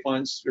 401k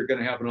funds are going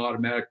to have an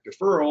automatic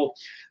deferral,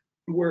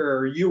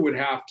 where you would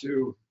have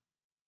to,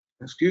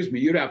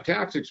 you'd have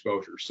tax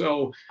exposure.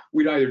 So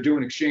we'd either do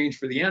an exchange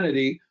for the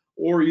entity,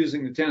 or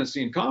using the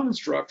tenancy in common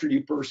structure,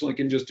 you personally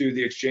can just do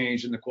the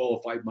exchange and the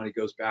qualified money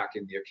goes back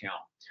in the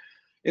account.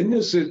 In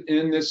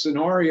this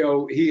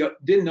scenario, he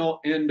didn't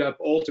end up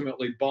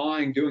ultimately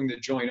doing the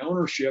joint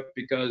ownership,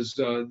 because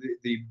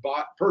the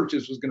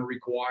purchase was going to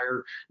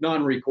require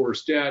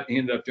non-recourse debt. He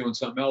ended up doing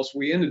something else.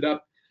 We ended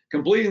up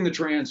completing the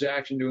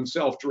transaction, doing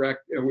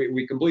self-direct.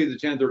 We completed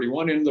the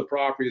 1031 into the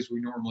property as we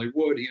normally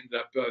would. He ended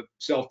up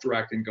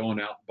self-directing, going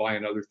out and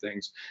buying other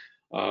things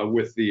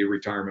with the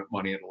retirement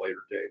money at a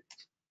later date.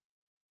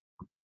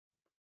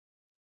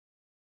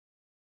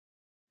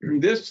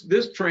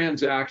 This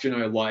transaction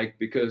I like,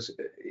 because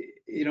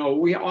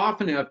we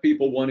often have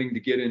people wanting to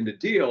get into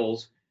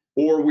deals,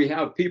 or we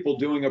have people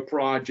doing a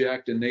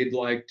project and they'd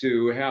like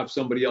to have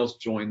somebody else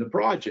join the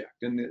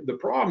project. And the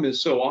problem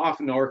is, so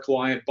often our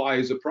client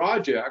buys a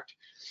project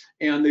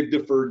and they've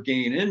deferred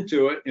gain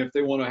into it. If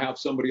they want to have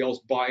somebody else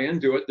buy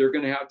into it, they're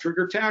going to have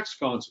trigger tax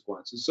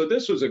consequences. So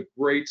this was a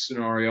great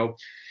scenario.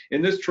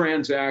 in this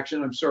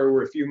transaction, I'm sorry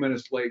we're a few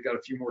minutes late, got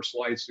a few more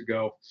slides to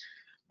go.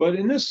 But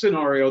in this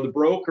scenario, the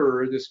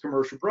broker, this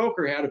commercial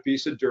broker, had a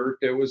piece of dirt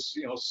that was,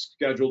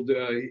 scheduled.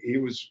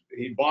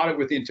 He bought it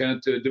with the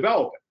intent to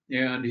develop it,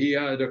 and he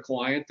had a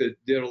client that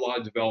did a lot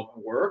of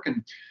development work.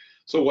 And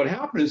so what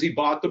happened is he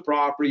bought the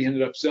property,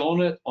 ended up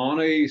selling it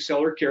on a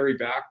seller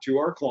carryback to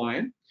our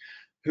client,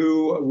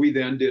 who we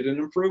then did an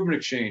improvement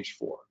exchange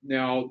for.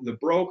 Now, the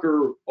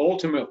broker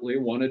ultimately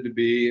wanted to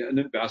be an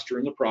investor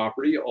in the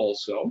property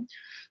also.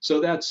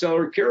 So that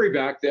seller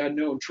carryback, that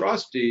known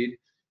trust deed,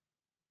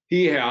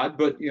 he had,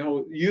 but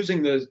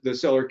using the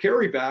seller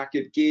carryback,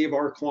 it gave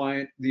our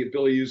client the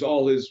ability to use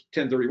all his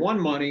 1031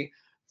 money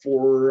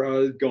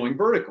for going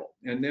vertical.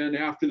 And then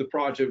after the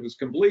project was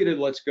completed,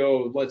 let's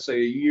say a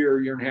year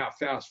and a half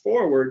fast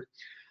forward,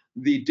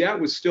 the debt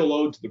was still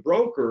owed to the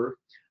broker.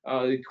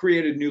 It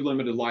created a new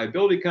limited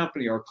liability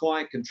company. Our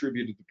client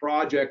contributed the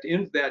project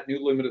into that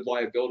new limited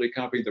liability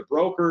company. The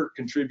broker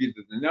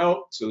contributed the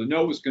note. So the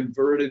note was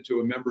converted to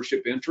a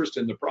membership interest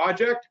in the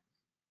project.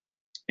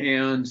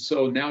 And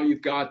so now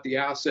you've got the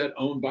asset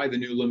owned by the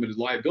new limited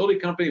liability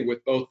company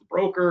with both the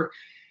broker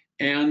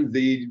and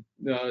the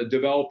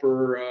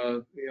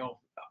developer,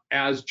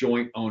 as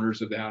joint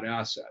owners of that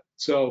asset.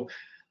 So,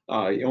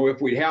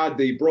 if we had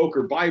the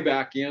broker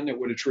buyback in, it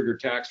would have triggered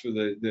tax for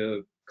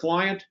the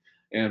client,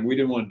 and we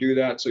didn't want to do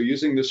that. So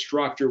using this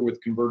structure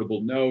with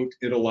convertible note,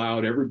 it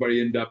allowed everybody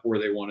to end up where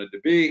they wanted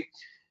to be.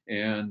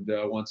 And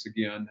once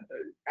again,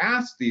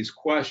 ask these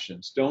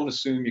questions. Don't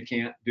assume you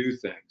can't do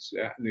things.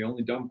 The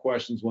only dumb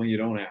question is when you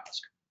don't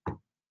ask.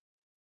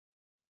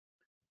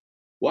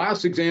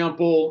 Last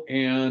example,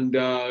 and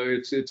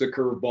it's a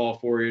curveball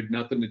for you,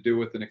 nothing to do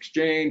with an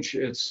exchange.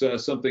 It's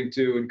something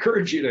to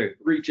encourage you to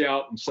reach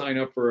out and sign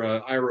up for a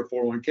IRA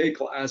 401k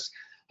class.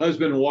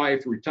 Husband and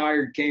wife,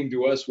 retired, came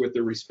to us with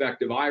their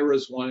respective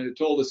IRAs,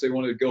 told us they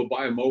wanted to go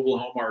buy a mobile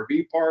home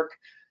RV park.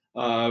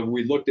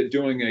 We looked at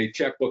doing a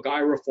checkbook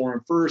IRA for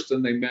them first,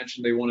 and they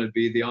mentioned they wanted to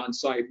be the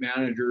on-site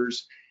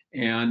managers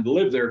and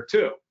live there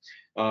too.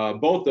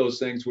 Both those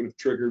things would have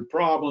triggered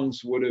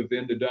problems, would have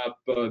ended up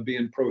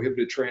being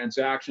prohibited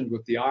transactions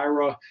with the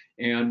IRA,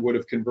 and would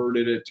have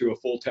converted it to a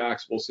full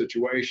taxable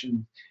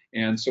situation.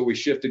 And so we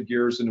shifted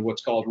gears into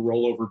what's called a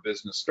rollover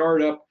business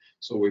startup.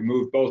 So we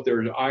moved both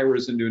their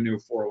IRAs into a new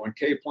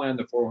 401k plan.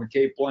 The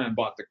 401k plan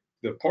bought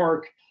the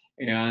park,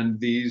 and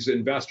these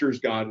investors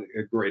got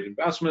a great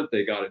investment.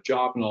 They got a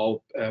job and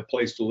a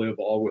place to live,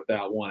 all with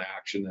that one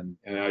action.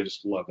 And I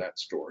just love that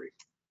story.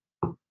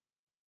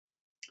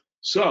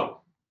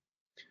 So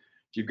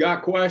if you've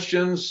got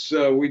questions,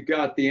 we've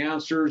got the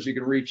answers. You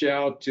can reach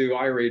out to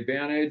IRA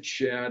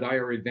Advantage at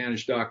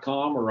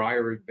iraadvantage.com or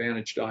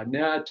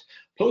iraadvantage.net.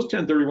 Post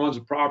 1031's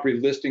a property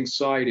listing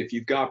site. If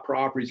you've got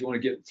properties you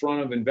want to get in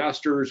front of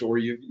investors, or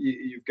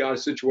you've got a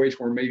situation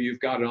where maybe you've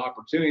got an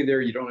opportunity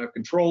there, you don't have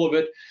control of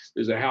it,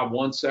 there's a Have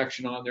One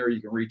section on there.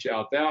 You can reach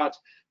out that.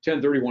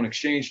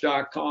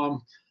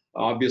 1031exchange.com.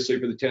 Obviously,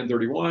 for the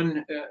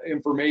 1031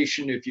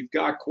 information, if you've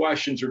got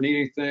questions or need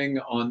anything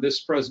on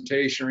this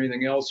presentation or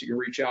anything else, you can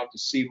reach out to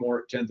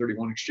cmoore at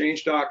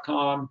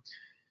 1031exchange.com.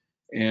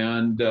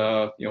 And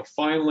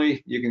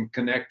finally, you can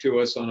connect to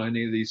us on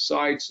any of these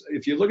sites.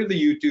 If you look at the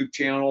YouTube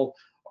channel,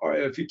 or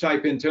if you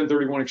type in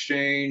 1031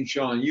 Exchange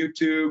on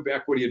YouTube,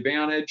 Equity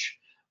Advantage,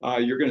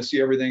 you're going to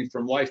see everything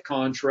from life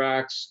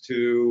contracts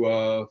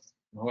to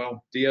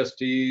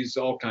DSTs,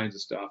 all kinds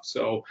of stuff.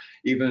 So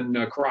even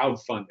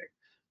crowdfunding.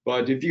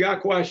 But if you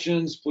got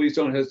questions, please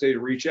don't hesitate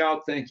to reach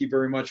out. Thank you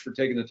very much for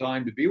taking the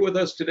time to be with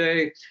us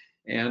today,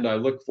 and I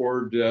look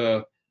forward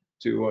to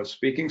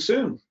speaking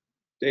soon.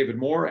 David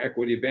Moore,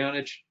 Equity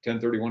Advantage,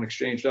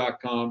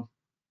 1031exchange.com.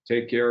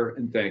 Take care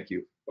and thank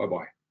you.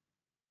 Bye-bye.